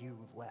love you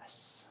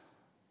less.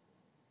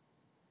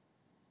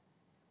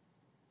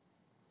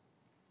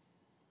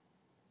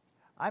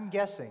 I'm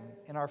guessing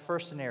in our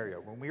first scenario,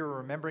 when we were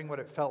remembering what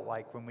it felt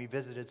like when we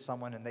visited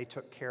someone and they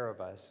took care of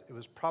us, it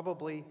was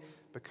probably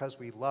because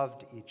we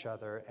loved each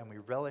other and we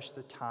relished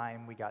the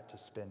time we got to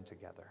spend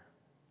together.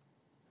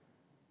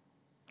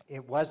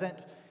 It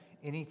wasn't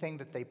anything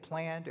that they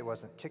planned. It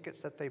wasn't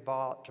tickets that they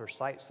bought or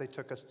sites they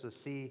took us to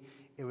see.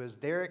 It was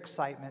their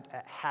excitement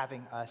at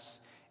having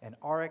us and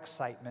our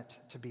excitement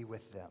to be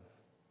with them.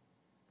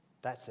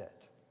 That's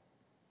it.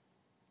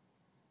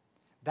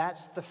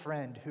 That's the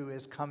friend who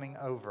is coming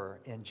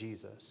over in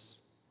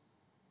Jesus.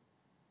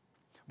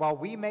 While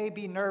we may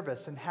be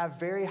nervous and have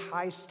very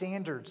high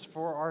standards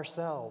for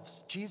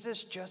ourselves,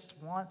 Jesus just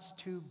wants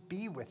to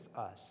be with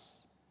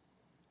us.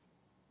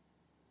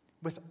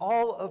 With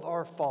all of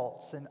our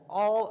faults and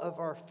all of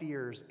our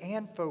fears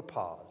and faux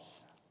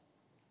pas.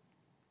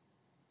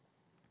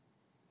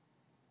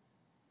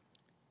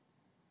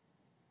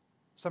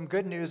 Some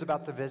good news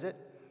about the visit.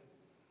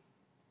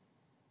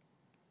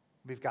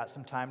 We've got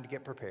some time to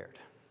get prepared.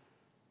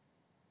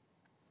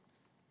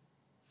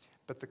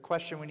 But the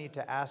question we need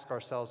to ask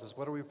ourselves is,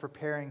 what are we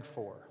preparing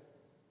for?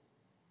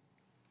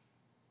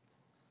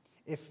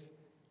 If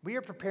we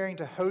are preparing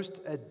to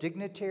host a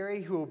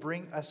dignitary who will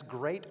bring us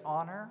great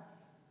honor,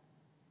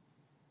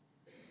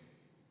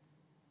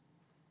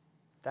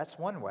 that's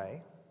one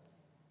way.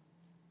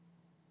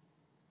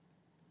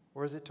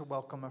 Or is it to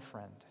welcome a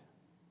friend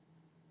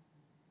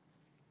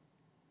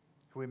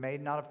who we may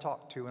not have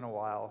talked to in a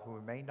while, who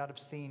we may not have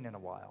seen in a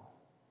while,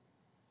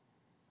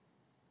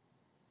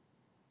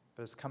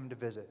 but has come to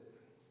visit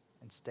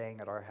and staying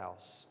at our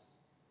house?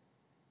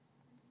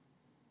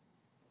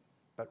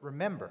 But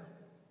remember,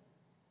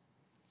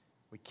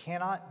 we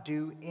cannot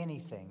do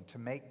anything to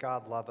make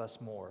God love us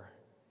more,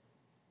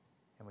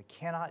 and we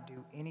cannot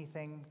do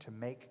anything to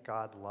make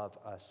God love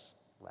us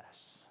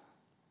less.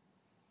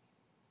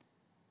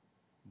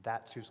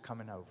 That's who's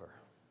coming over.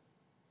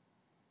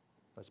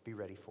 Let's be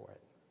ready for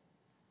it.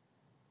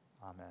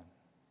 Amen.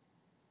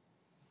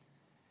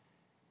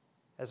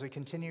 As we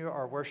continue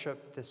our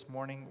worship this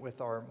morning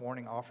with our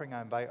morning offering,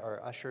 I invite our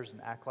ushers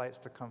and acolytes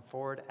to come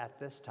forward at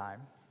this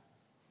time.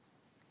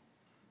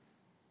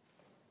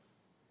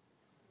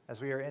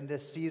 As we are in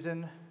this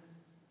season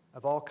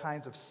of all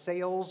kinds of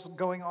sales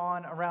going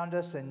on around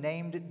us and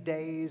named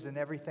days and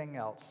everything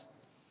else,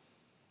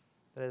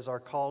 that is our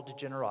call to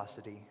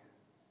generosity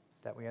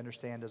that we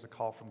understand as a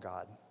call from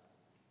God.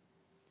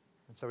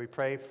 And so we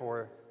pray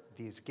for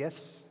these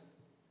gifts.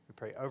 We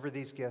pray over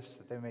these gifts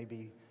that they may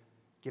be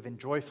given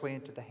joyfully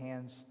into the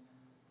hands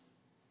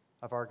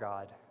of our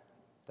God,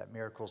 that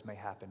miracles may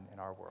happen in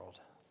our world.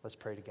 Let's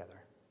pray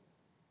together.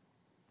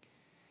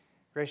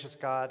 Gracious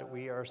God,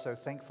 we are so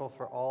thankful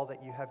for all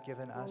that you have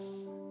given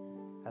us,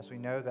 as we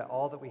know that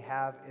all that we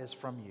have is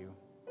from you.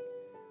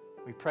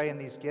 We pray in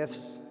these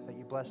gifts that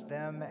you bless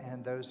them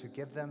and those who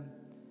give them,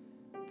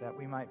 that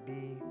we might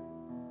be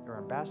your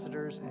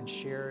ambassadors and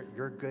share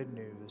your good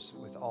news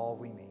with all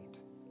we meet.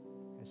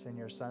 It's in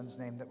your Son's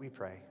name that we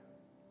pray.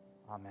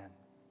 Amen.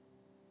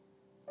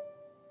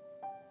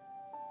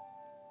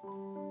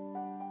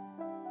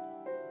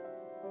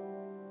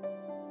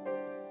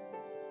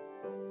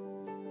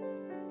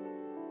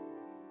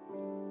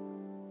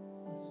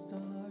 A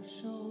star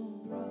shone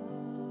bright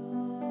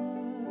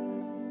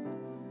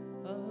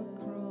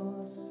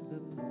across the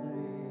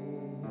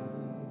plain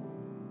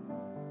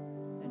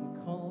and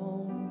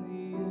calmed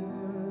the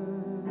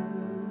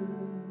earth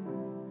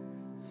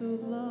so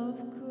love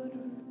could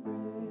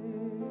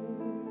reign.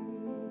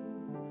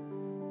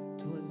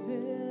 'Twas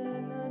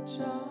in a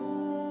child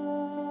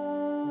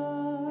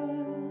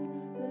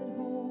that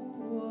hope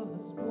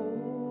was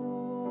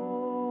born,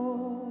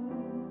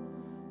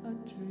 a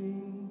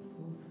dream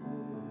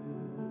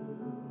fulfilled.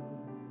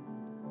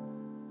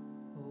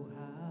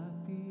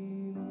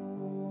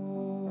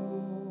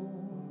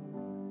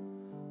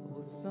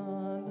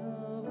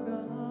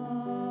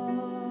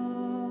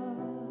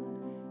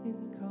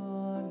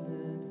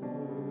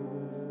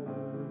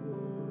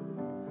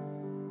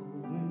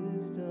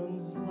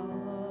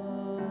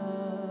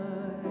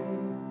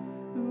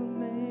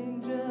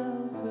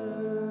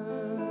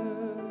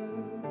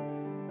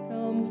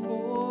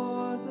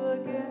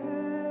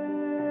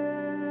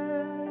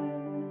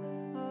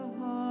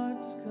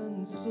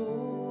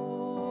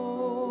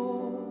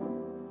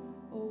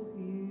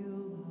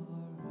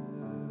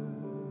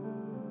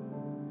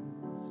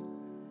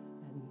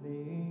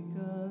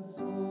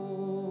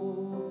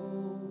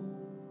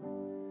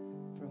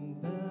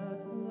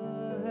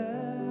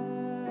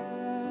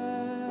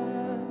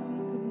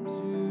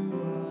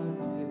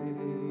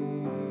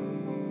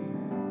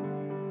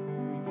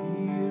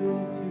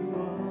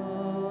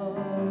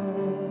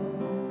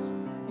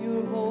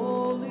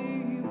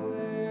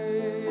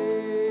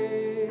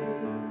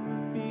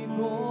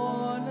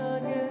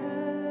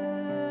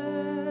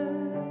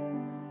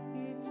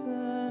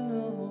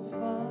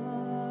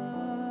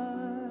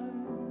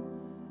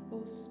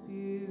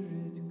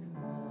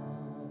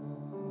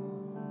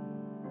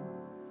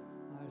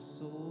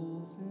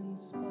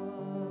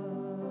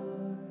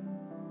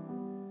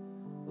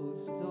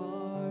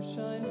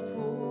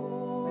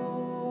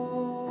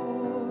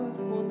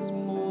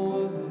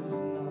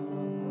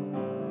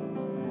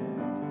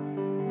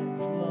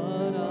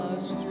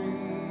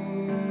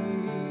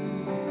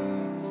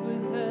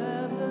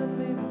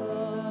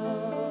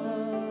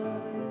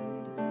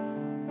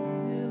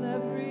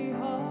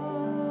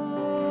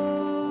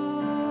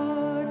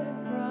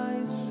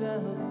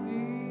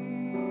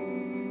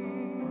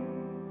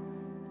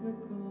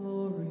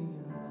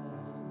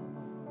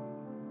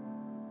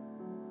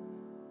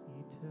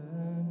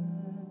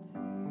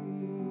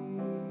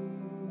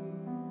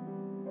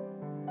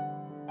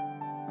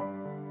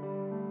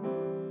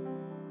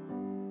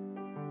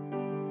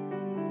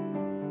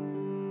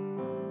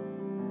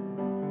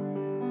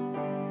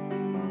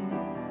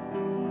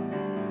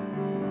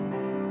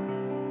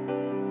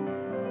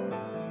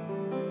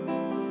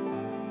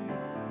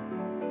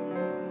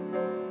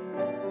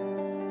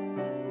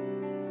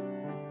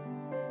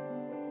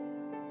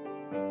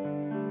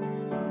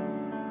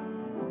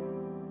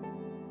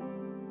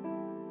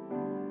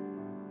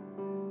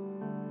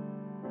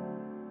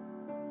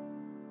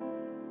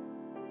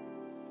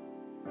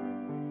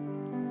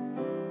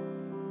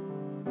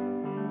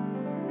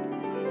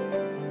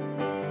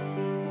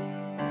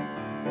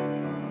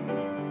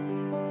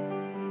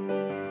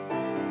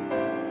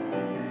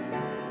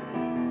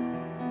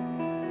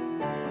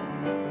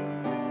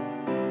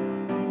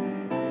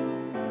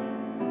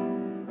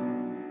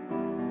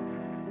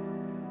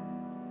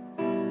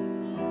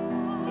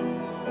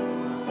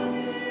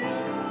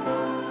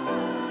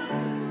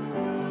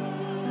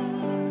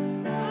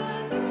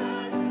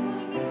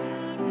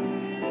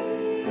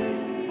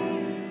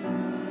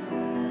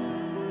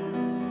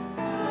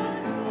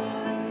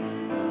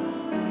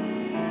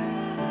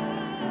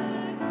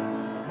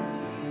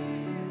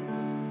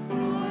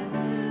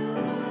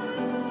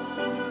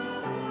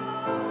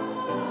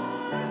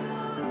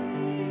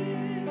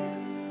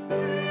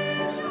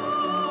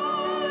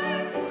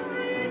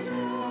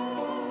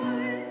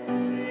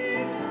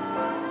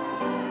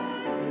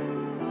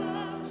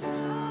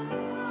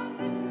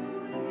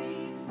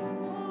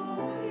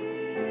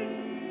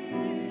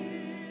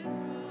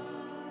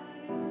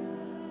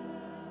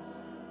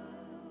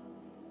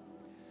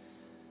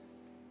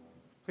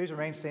 Please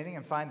remain standing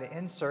and find the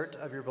insert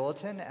of your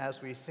bulletin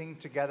as we sing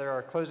together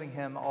our closing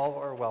hymn, All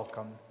Are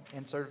Welcome.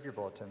 Insert of your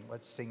bulletin.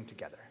 Let's sing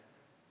together.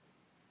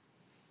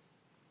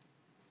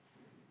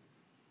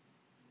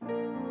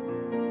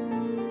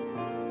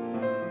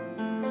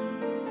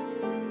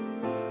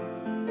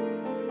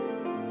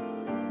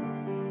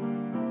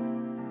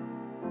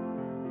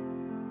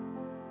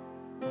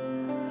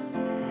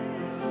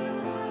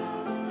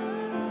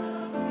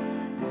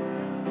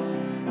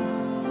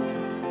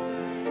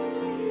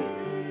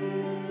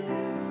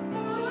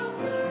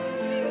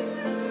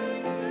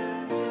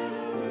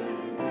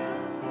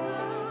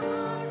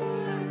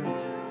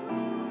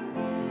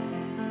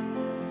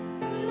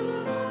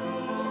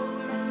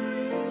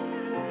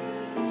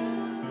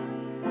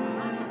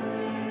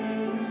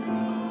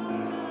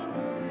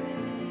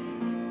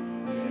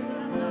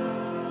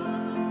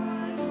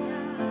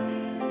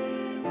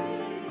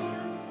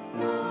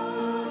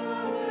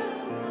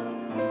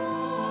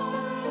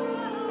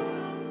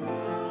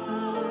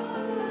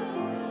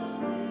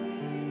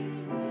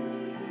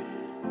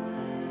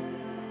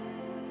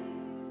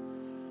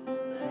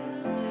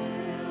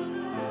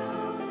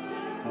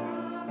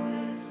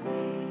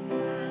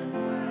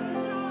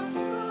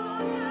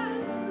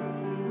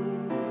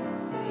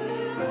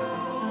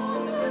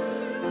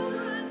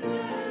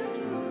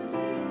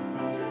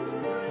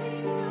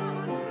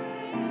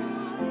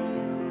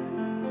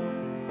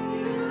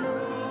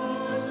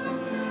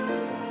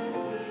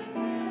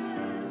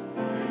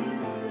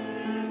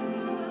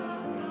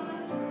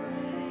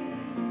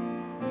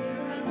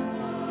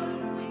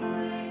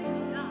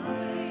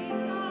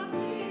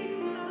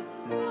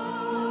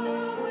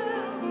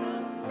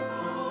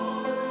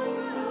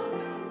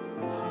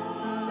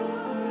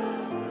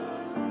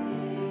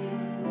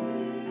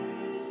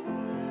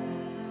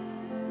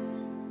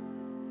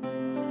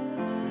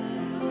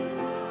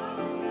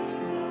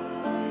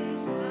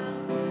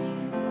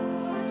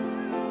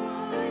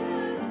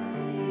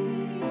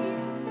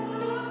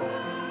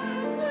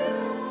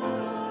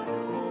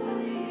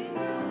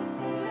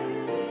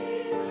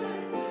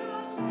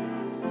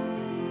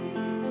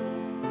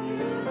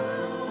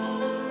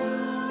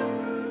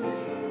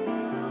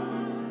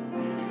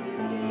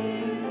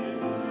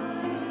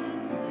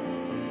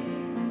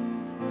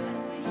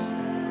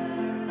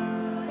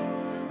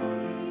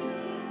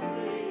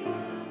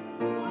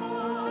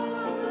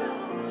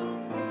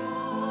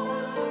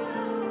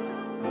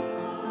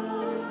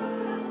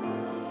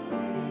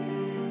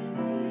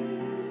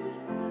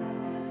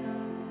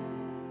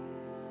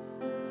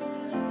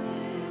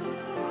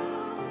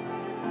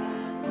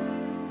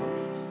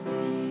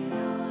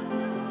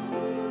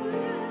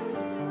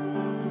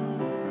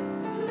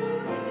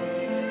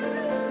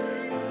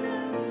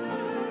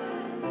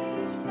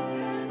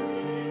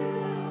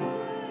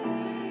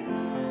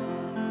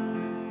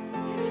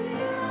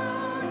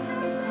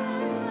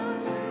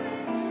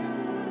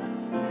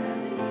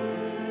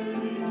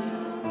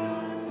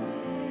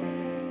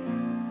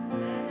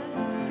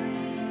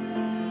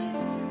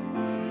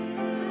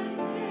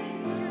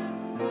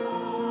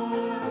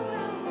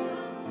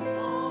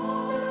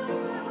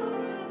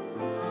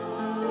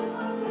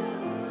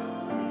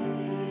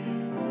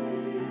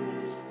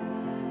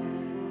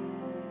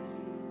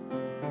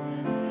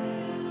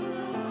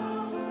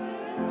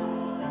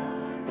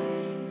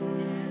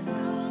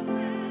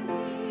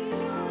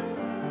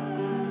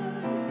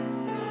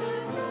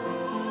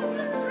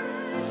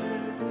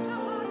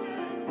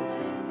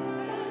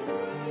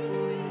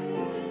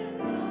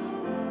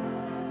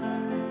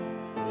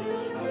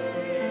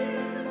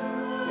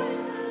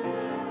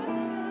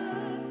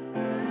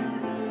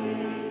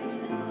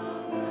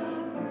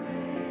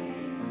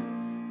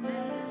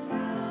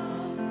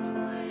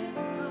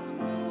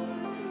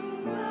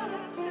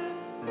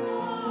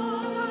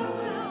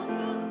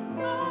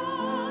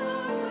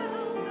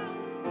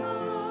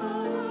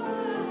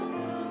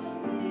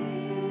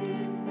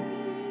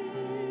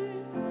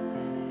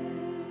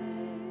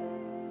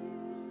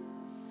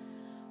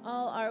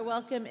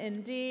 Welcome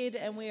indeed,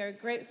 and we are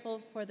grateful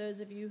for those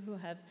of you who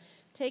have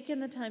taken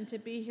the time to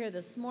be here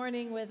this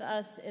morning with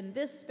us in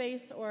this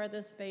space or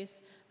the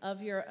space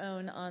of your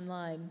own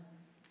online.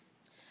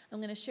 I'm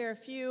going to share a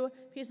few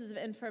pieces of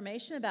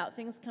information about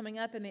things coming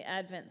up in the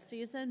Advent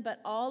season, but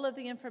all of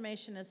the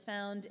information is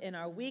found in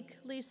our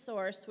weekly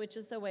source, which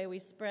is the way we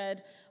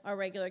spread our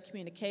regular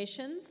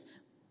communications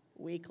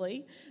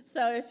weekly.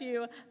 So if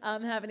you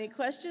have any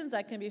questions,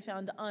 that can be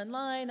found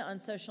online, on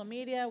social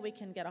media. We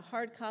can get a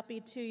hard copy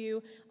to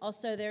you.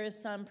 Also, there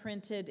is some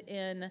printed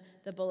in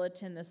the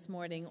bulletin this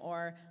morning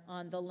or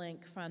on the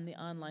link from the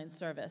online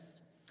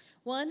service.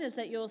 One is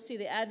that you'll see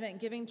the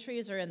Advent giving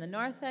trees are in the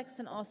narthex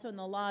and also in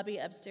the lobby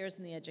upstairs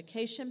in the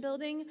education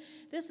building.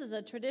 This is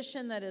a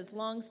tradition that is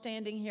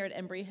long-standing here at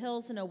Embry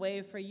Hills and a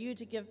way for you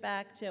to give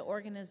back to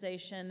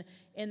organization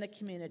in the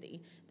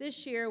community.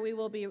 This year we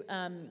will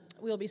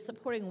be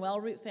supporting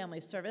Wellroot Family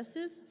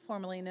Services,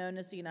 formerly known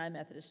as the United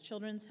Methodist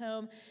Children's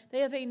Home. They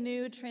have a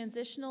new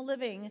transitional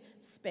living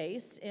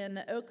space in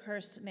the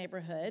Oakhurst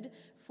neighborhood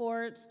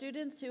for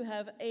students who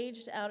have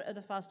aged out of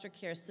the foster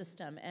care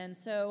system. And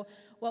so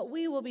what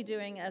we will be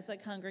doing as a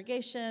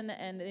congregation,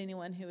 and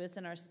anyone who is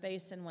in our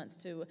space and wants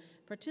to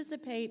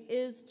participate,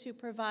 is to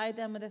provide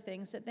them with the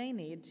things that they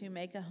need to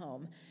make a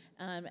home.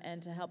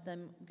 And to help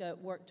them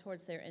work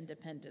towards their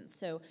independence.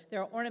 So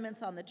there are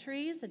ornaments on the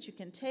trees that you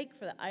can take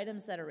for the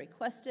items that are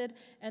requested,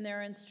 and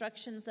there are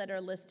instructions that are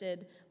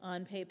listed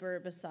on paper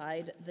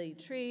beside the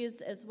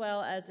trees, as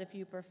well as if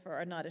you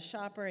are not a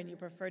shopper and you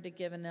prefer to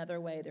give another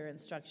way, there are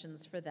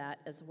instructions for that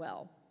as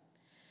well.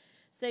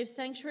 Safe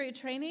Sanctuary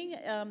Training,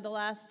 the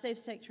last Safe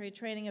Sanctuary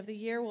Training of the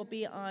year will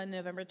be on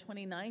November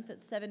 29th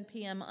at 7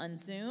 p.m. on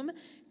Zoom.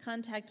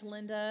 Contact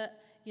Linda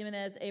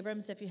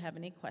Jimenez-Abrams if you have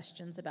any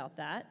questions about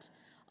that.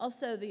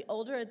 Also, the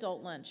Older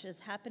Adult Lunch is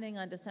happening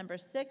on December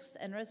 6th,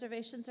 and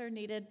reservations are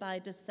needed by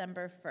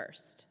December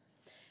 1st.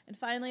 And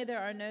finally, there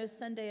are no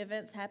Sunday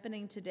events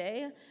happening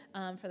today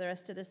for the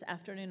rest of this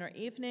afternoon or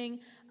evening,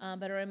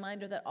 but a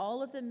reminder that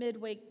all of the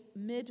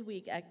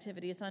midweek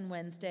activities on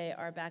Wednesday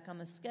are back on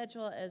the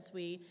schedule as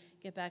we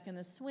get back in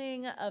the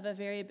swing of a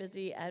very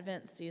busy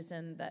Advent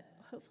season that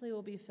hopefully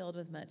will be filled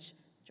with much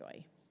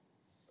joy.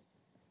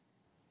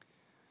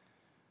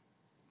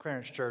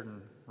 Clarence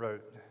Jordan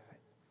wrote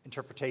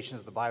interpretations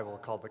of the Bible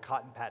called the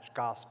Cotton Patch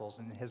Gospels.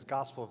 And in his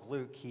Gospel of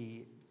Luke,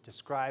 he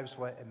describes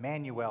what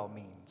Emmanuel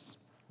means.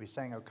 We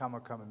sang, O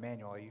come,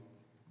 Emmanuel. You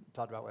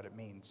talked about what it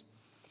means.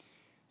 He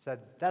said,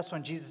 that's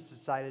when Jesus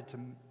decided to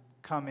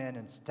come in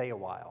and stay a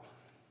while.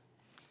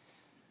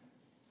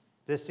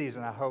 This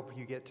season, I hope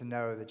you get to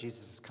know that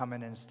Jesus is coming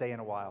in and staying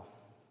a while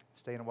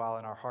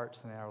in our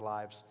hearts and in our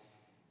lives.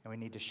 And we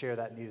need to share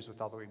that news with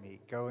all that we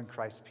meet. Go in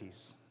Christ's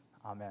peace.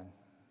 Amen.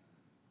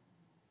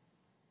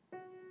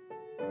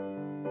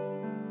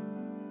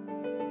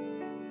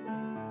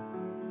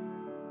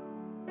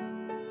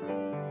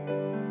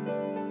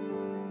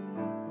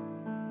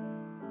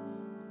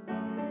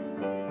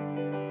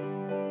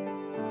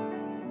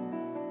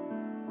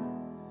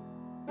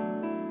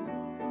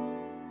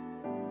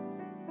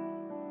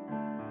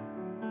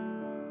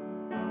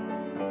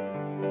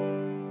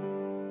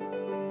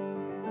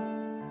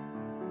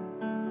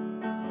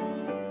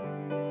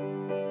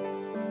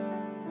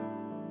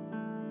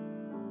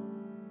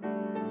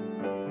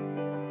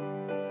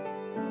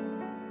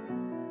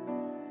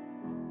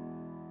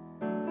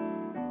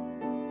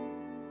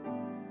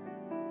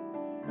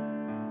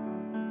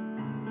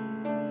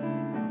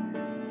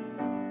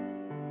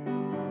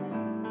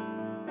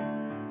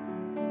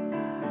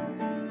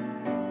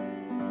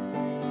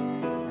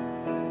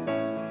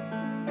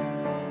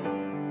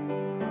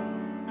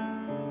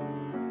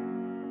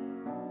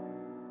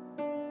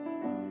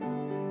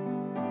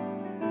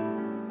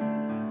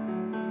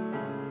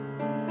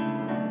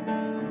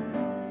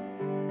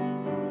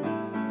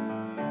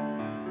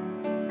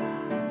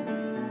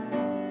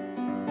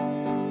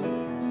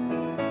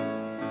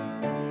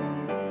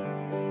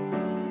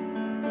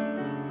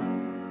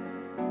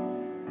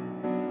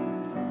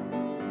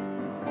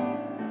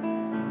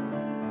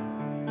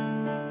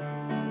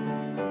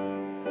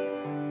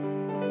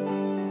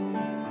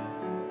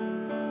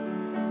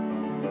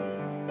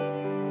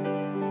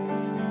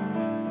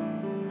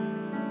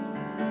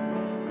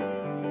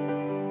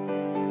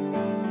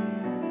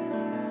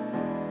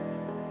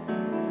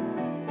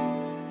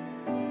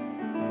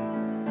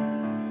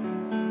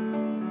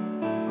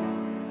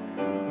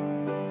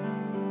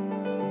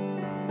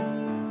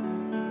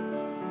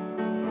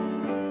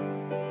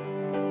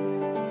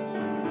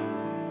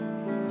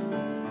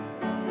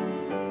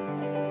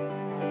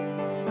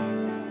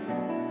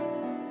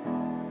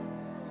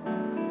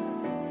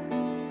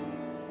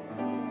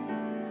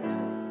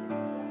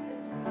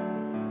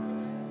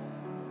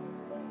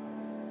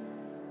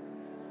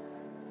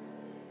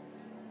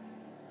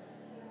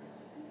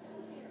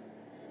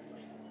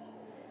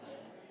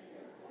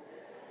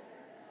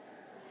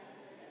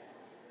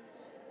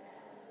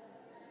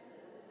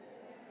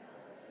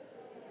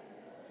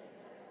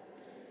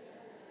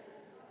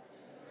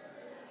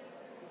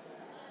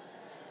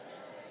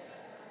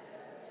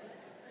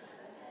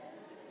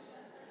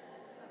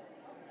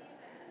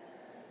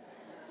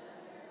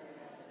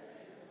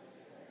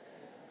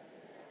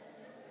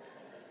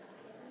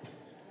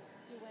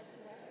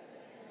 Duet.